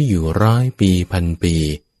คนที่อยู่100 ปี1,000 ปี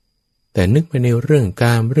แต่นึกไปในเรื่องก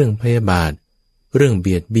ามเรื่องพยาบาทเรื่องเ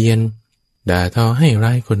บียดเบียนด่าทอให้ร้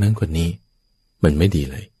ายคนนั้นคนนี้มันไม่ดี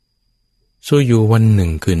เลยสู้อยู่วันหนึ่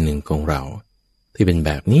งคืนหนึ่งของเราที่เป็นแ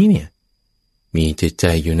บบนี้เนี่ยมีจิตใจ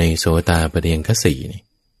อยู่ในโสตาปัฏฐังคสีนี่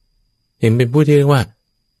เห็นเป็นผู้ที่เรียกว่า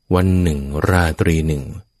วันหนึ่งราตรีหนึ่ง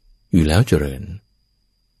อยู่แล้วเจริญ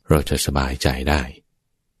เราจะสบายใจได้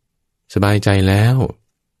สบายใจแล้ว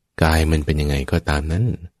กายมันเป็นยังไงก็ตามนั้น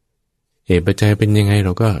เหตุปัจจัยเป็นยังไงเร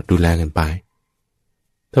าก็ดูแลกันไป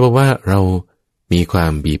ถ้าบอกว่าเรามีควา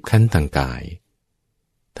มบีบคั้นทางกาย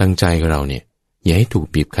ทางใจของเราเนี่ยอย่าให้ถูก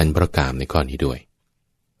บีบคั้นเพราะกามในข้อนี้ด้วย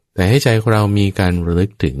แต่ให้ใจของเรามีการระลึ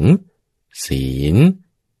กถึงศีล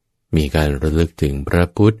มีการระลึกถึงพระ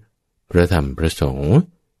พุทธพระธรรมพระสงฆ์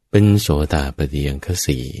เป็นโสตาปัฏฐังค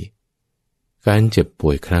สีการเจ็บป่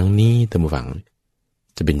วยครั้งนี้ท่านผู้ฟัง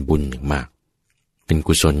จะเป็นบุญอย่างมากเป็น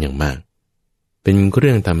กุศลอย่างมากเป็นเ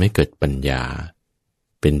รื่องทำให้เกิดปัญญา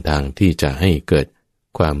เป็นทางที่จะให้เกิด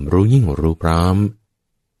ความรู้ยิ่งรู้พร้อม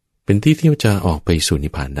เป็นที่ที่จะออกไปสู่นิ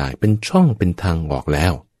พพานได้เป็นช่องเป็นทางออกแล้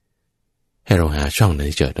วให้เราหาช่องนั้นใ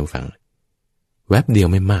ห้เจอท่านผู้ฟังแวบเดียว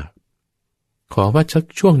ไม่มากขอว่าสัก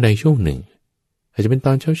ช่วงใดช่วงหนึ่งอาจจะเป็นต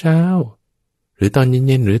อนเช้าหรือตอนเ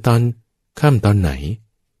ย็นๆหรือตอนค่ำตอนไหน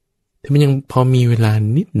ถ้ามันยังพอมีเวลา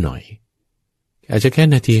นิดหน่อยอาจจะแค่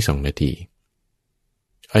นาที2 นาที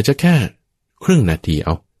อาจจะแค่ครึ่งนาทีเอ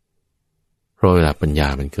าเพราะเวลาปัญญา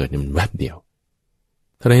มันเกิดเนี่ยมันแวบเดียว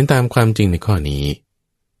ถ้าเราเห็นตามความจริงในข้อนี้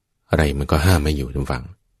อะไรมันก็ห้ามไม่อยู่ทุกฝั่ง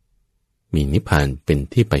มีนิพพานเป็น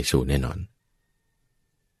ที่ไปสู่แน่นอน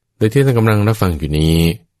โดยที่ท่านกำลังรับฟังอยู่นี้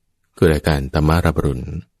คือรายการธรรมารับรุณ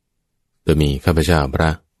โดยมีข้าพเจ้าพระ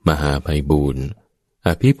มหาไพบูลย์อ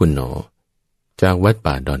ภิปุณโญจากวัด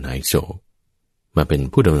ป่าดอนไหโศกมาเป็น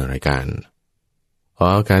ผู้ดำเนินรายการออ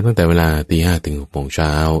กอากาศตั้งแต่เวลา 5:00 ถึง 6:00 น.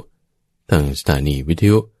ทางสถานีวิท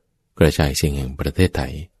ยุกระจายเสียงแห่งประเทศไท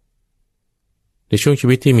ยในช่วงชี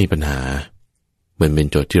วิตที่มีปัญหาเหมือนเป็น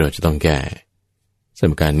โจทย์ที่เราจะต้องแก้ ส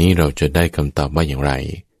มการนี้เราจะได้คำตอบว่าอย่างไร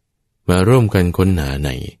มาร่วมกันค้นหาใน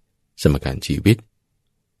สมการชีวิต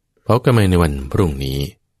พบกันใหม่ในวันพรุ่งนี้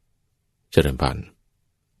เจริญพร